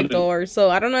knocked on our door, so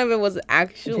I don't know if it was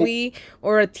actually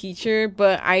or a teacher,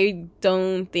 but I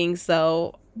don't think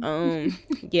so.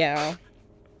 Yeah.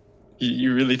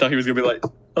 You really thought he was gonna be like,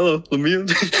 "Hello, let me in."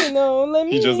 No, let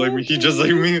me. He just like me. He just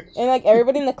like me. And like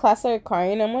everybody in the class started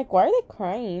crying. I'm like, why are they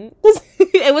crying?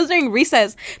 It was during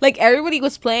recess. Like everybody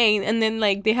was playing, and then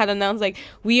like they had announced like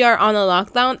we are on a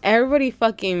lockdown. Everybody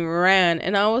fucking ran,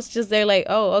 and I was just there like,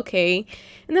 oh okay.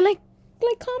 And then like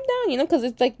calm down, you know, because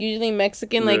it's like usually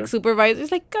Mexican like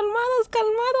supervisors like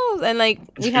calmados, and like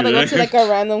we had to go to like a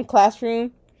random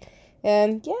classroom,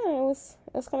 and yeah, it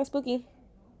was kind of spooky.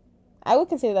 I would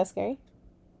consider that scary.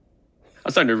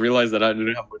 I'm starting to realize that I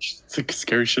didn't have much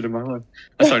scary shit in my life.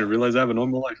 I'm starting to realize I have a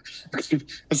normal life.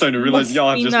 I'm starting to realize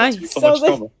y'all have just so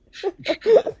much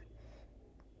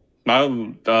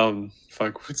trauma.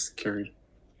 Fuck, what's scary?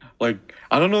 Like,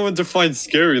 I don't know what to find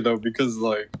scary though, because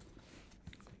like,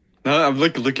 now I'm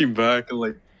like looking back and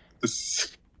like,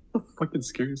 this fucking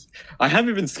scary. I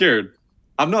haven't been scared.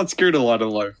 I'm not scared a lot in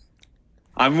life.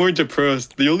 I'm more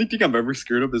depressed. The only thing I'm ever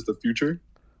scared of is the future.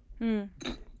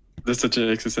 There's such an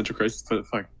existential crisis, but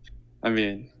fuck. I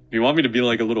mean, you want me to be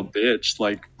like a little bitch.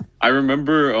 Like I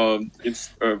remember it's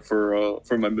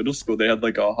for my middle school they had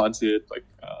like a haunted like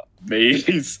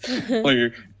maze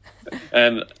like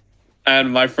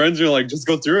and my friends were like just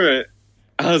go through it.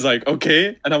 I was like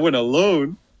okay, and I went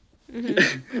alone.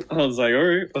 I was like all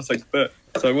right. I was like bet.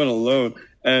 So I went alone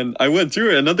and I went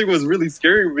through it and nothing was really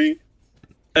scaring me.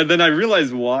 And then I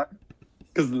realized why.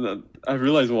 And I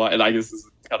guess this is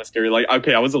kind of scary. Like,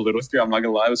 okay, I was a little scared. I'm not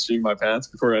gonna lie. I was shitting my pants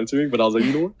before entering, but I was like,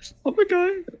 you know what? Oh my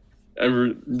god!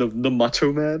 The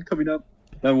macho man coming up.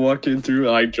 I'm walking through,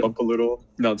 and I jump a little,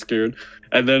 not scared.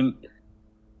 And then,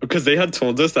 because they had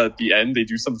told us that at the end they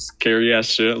do some scary ass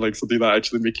shit, like something that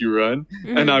actually make you run.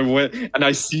 And I went, and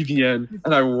I see the end,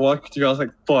 and I walked through. I was like,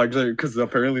 fuck, because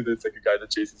apparently there's like a guy that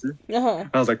chases you.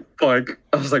 I was like, fuck.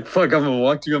 I'm gonna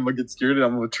walk through. I'm gonna get scared, and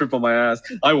I'm gonna trip on my ass.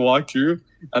 I walked through,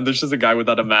 and there's just a guy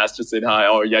without a mask just saying hi.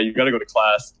 Oh yeah, you gotta go to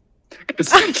class.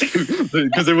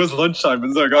 Because it was lunchtime.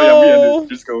 It's like, oh yeah, we ended.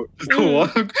 Just go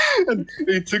walk. And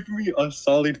it took me a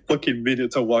solid fucking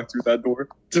minute to walk through that door,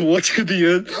 to walk to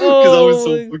the end, because I was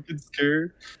so fucking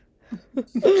scared.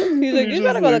 He's like, you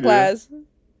gotta go to class.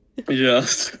 Yeah.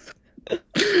 This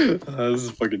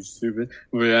is fucking stupid.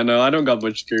 But yeah, no, I don't got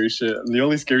much scary shit. The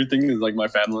only scary thing is like my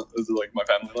family life.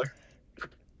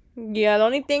 Yeah, the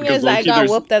only thing is I got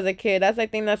whooped as a kid. That's the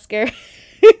thing that's scary.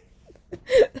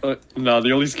 No,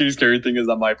 the only scary thing is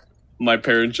that my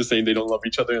parents just saying they don't love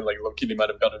each other and like low-key they might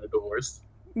have gotten a divorce.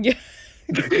 Yeah.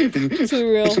 Too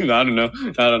real. I don't know.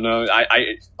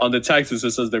 I on the text it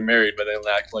says they're married, but they don't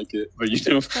act like it. But you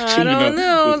know, I don't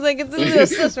know. It's like it's a little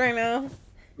sus right now.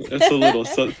 It's a little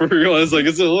sus for real. It's like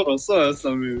it's a little sus.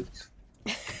 I mean,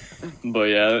 but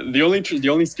yeah, the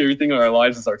only scary thing in our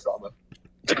lives is our trauma.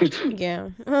 Yeah.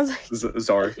 I was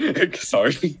like,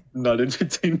 sorry, not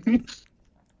entertaining.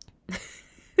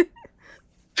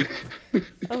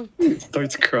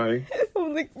 Starts crying.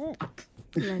 I'm like,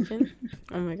 imagine.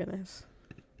 Oh my goodness.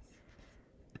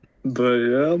 But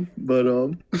yeah, I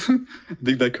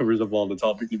think that covers up all the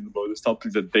topics in the bonus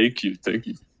topics. And thank you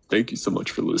so much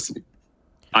for listening.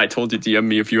 I told you DM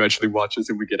me if you actually watch this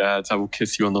and we get ads, I will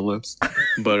kiss you on the lips.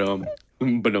 But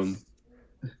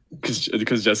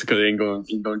because Jessica ain't going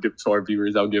to give to our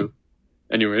viewers, I'll give.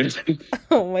 Anyways.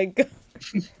 Oh my god.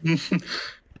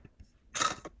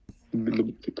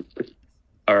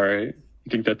 All right, I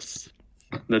think that's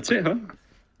it, huh?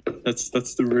 That's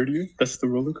the rodeo. That's the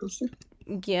roller coaster.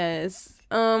 Yes.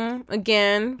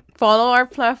 Again, follow our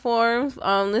platforms.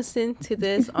 Listen to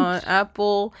this on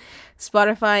Apple,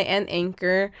 Spotify, and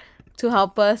Anchor to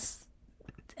help us.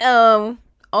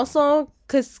 Also,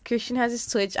 because Christian has his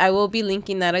Twitch, I will be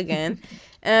linking that again,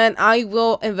 and I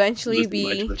will eventually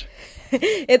be.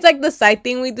 It's like the side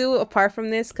thing we do apart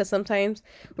from this, because sometimes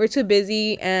we're too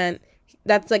busy and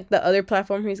that's like the other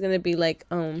platform he's gonna be like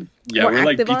yeah, we're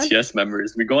like BTS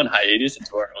members. We go on hiatus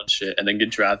into our own shit and then get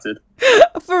drafted.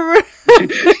 For real.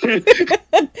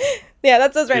 Yeah,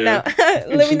 that's us right now.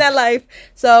 Living that life.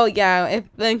 So yeah, if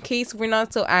in case we're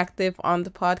not so active on the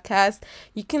podcast,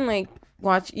 you can like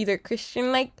watch either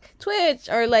Christian like Twitch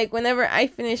or like whenever I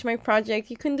finish my project,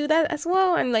 you can do that as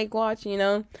well and like watch, you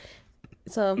know.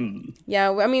 So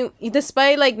yeah, I mean,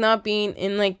 despite like not being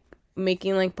in like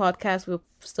making like podcasts, we'll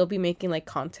still be making like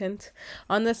content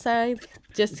on the side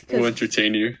just because we'll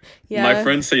entertain you. Yeah, my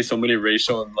friends say so many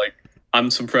racial and like I'm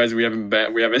surprised we haven't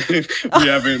like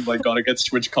gone against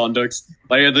Twitch conducts.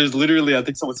 Like there's literally I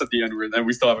think someone said the N-word and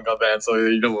we still haven't got banned. So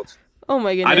you know. Oh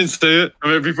my goodness. I didn't say it.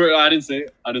 I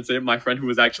didn't say it. My friend who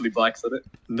was actually black said it.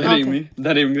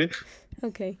 That ain't me.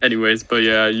 Okay. Anyways, but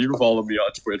yeah, you can follow me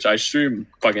on Twitch. I stream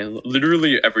fucking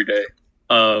literally every day.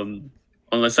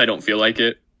 Unless I don't feel like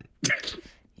it.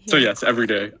 So yes, every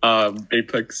day.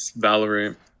 Apex,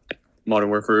 Valorant, Modern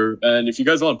Warfare. And if you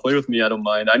guys want to play with me, I don't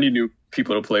mind. I need new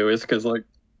people to play with because like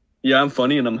yeah, I'm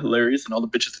funny and I'm hilarious and all the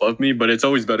bitches love me, but it's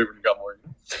always better when you got more.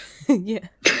 Yeah.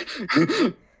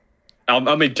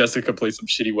 I'll make Jessica play some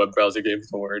shitty web browser games.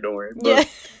 Don't worry. But,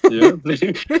 yeah.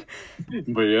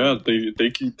 But yeah,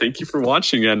 thank you for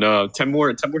watching, and 10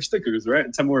 more stickers,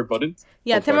 right? 10 more buttons.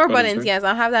 Yeah, 10 more buttons. Right? Yes,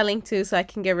 I'll have that link too, so I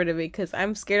can get rid of it because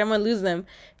I'm scared I'm gonna lose them.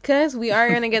 Because we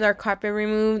are gonna get our carpet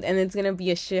removed, and it's gonna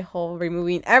be a shithole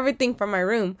removing everything from my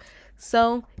room.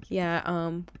 So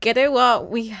yeah, get it while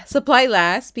we supply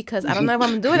last because I don't know if I'm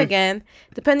gonna do it again.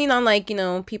 Depending on like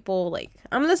people like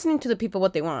I'm listening to the people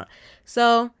what they want.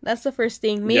 So that's the first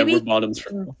thing. Maybe we're bottoms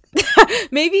for now.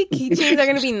 Maybe keychains are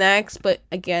gonna be next, but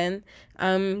again,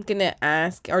 I'm gonna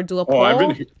ask or do a poll.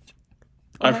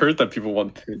 I've heard that people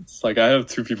want pins. Like I have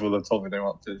 2 people that told me they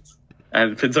want pins.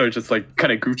 And pins are just like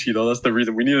kind of Gucci though. That's the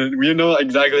reason we need to know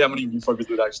exactly how many motherfuckers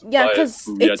would actually Yeah, buy it. because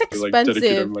We it's had to, like, dedicate our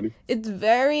expensive. money. It's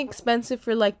very expensive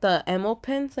for like the emo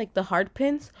pins, like the hard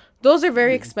pins. Those are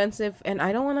very expensive, and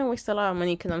I don't want to waste a lot of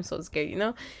money because I'm so scared, you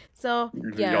know. So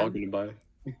yeah. Y'all gonna buy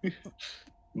it.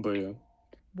 But yeah.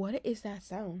 What is that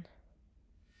sound?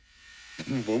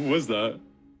 What was that?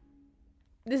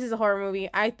 This is a horror movie.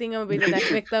 I think I'm gonna be the next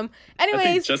victim. I think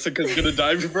Anyways, Jessica's gonna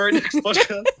die before our next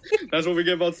podcast. That's what we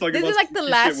get about talking this about. is like the shit.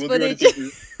 last We'll do footage. anything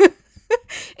for you.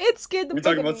 It scared the We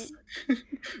fuck talking out about. of me.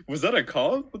 Was that a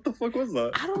call? What the fuck was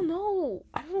that? I don't know.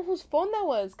 I don't know whose phone that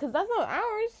was, cause that's not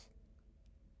ours.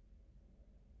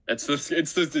 It's this. It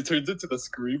turns into the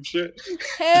scream shit.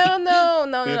 Hell no,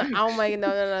 no. Oh my,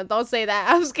 no. Don't say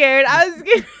that. I'm scared. I'm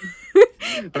scared.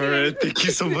 All right. Thank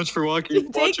you so much for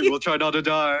watching. Thank you. We'll try not to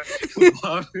die.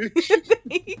 Bye.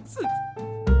 Thanks.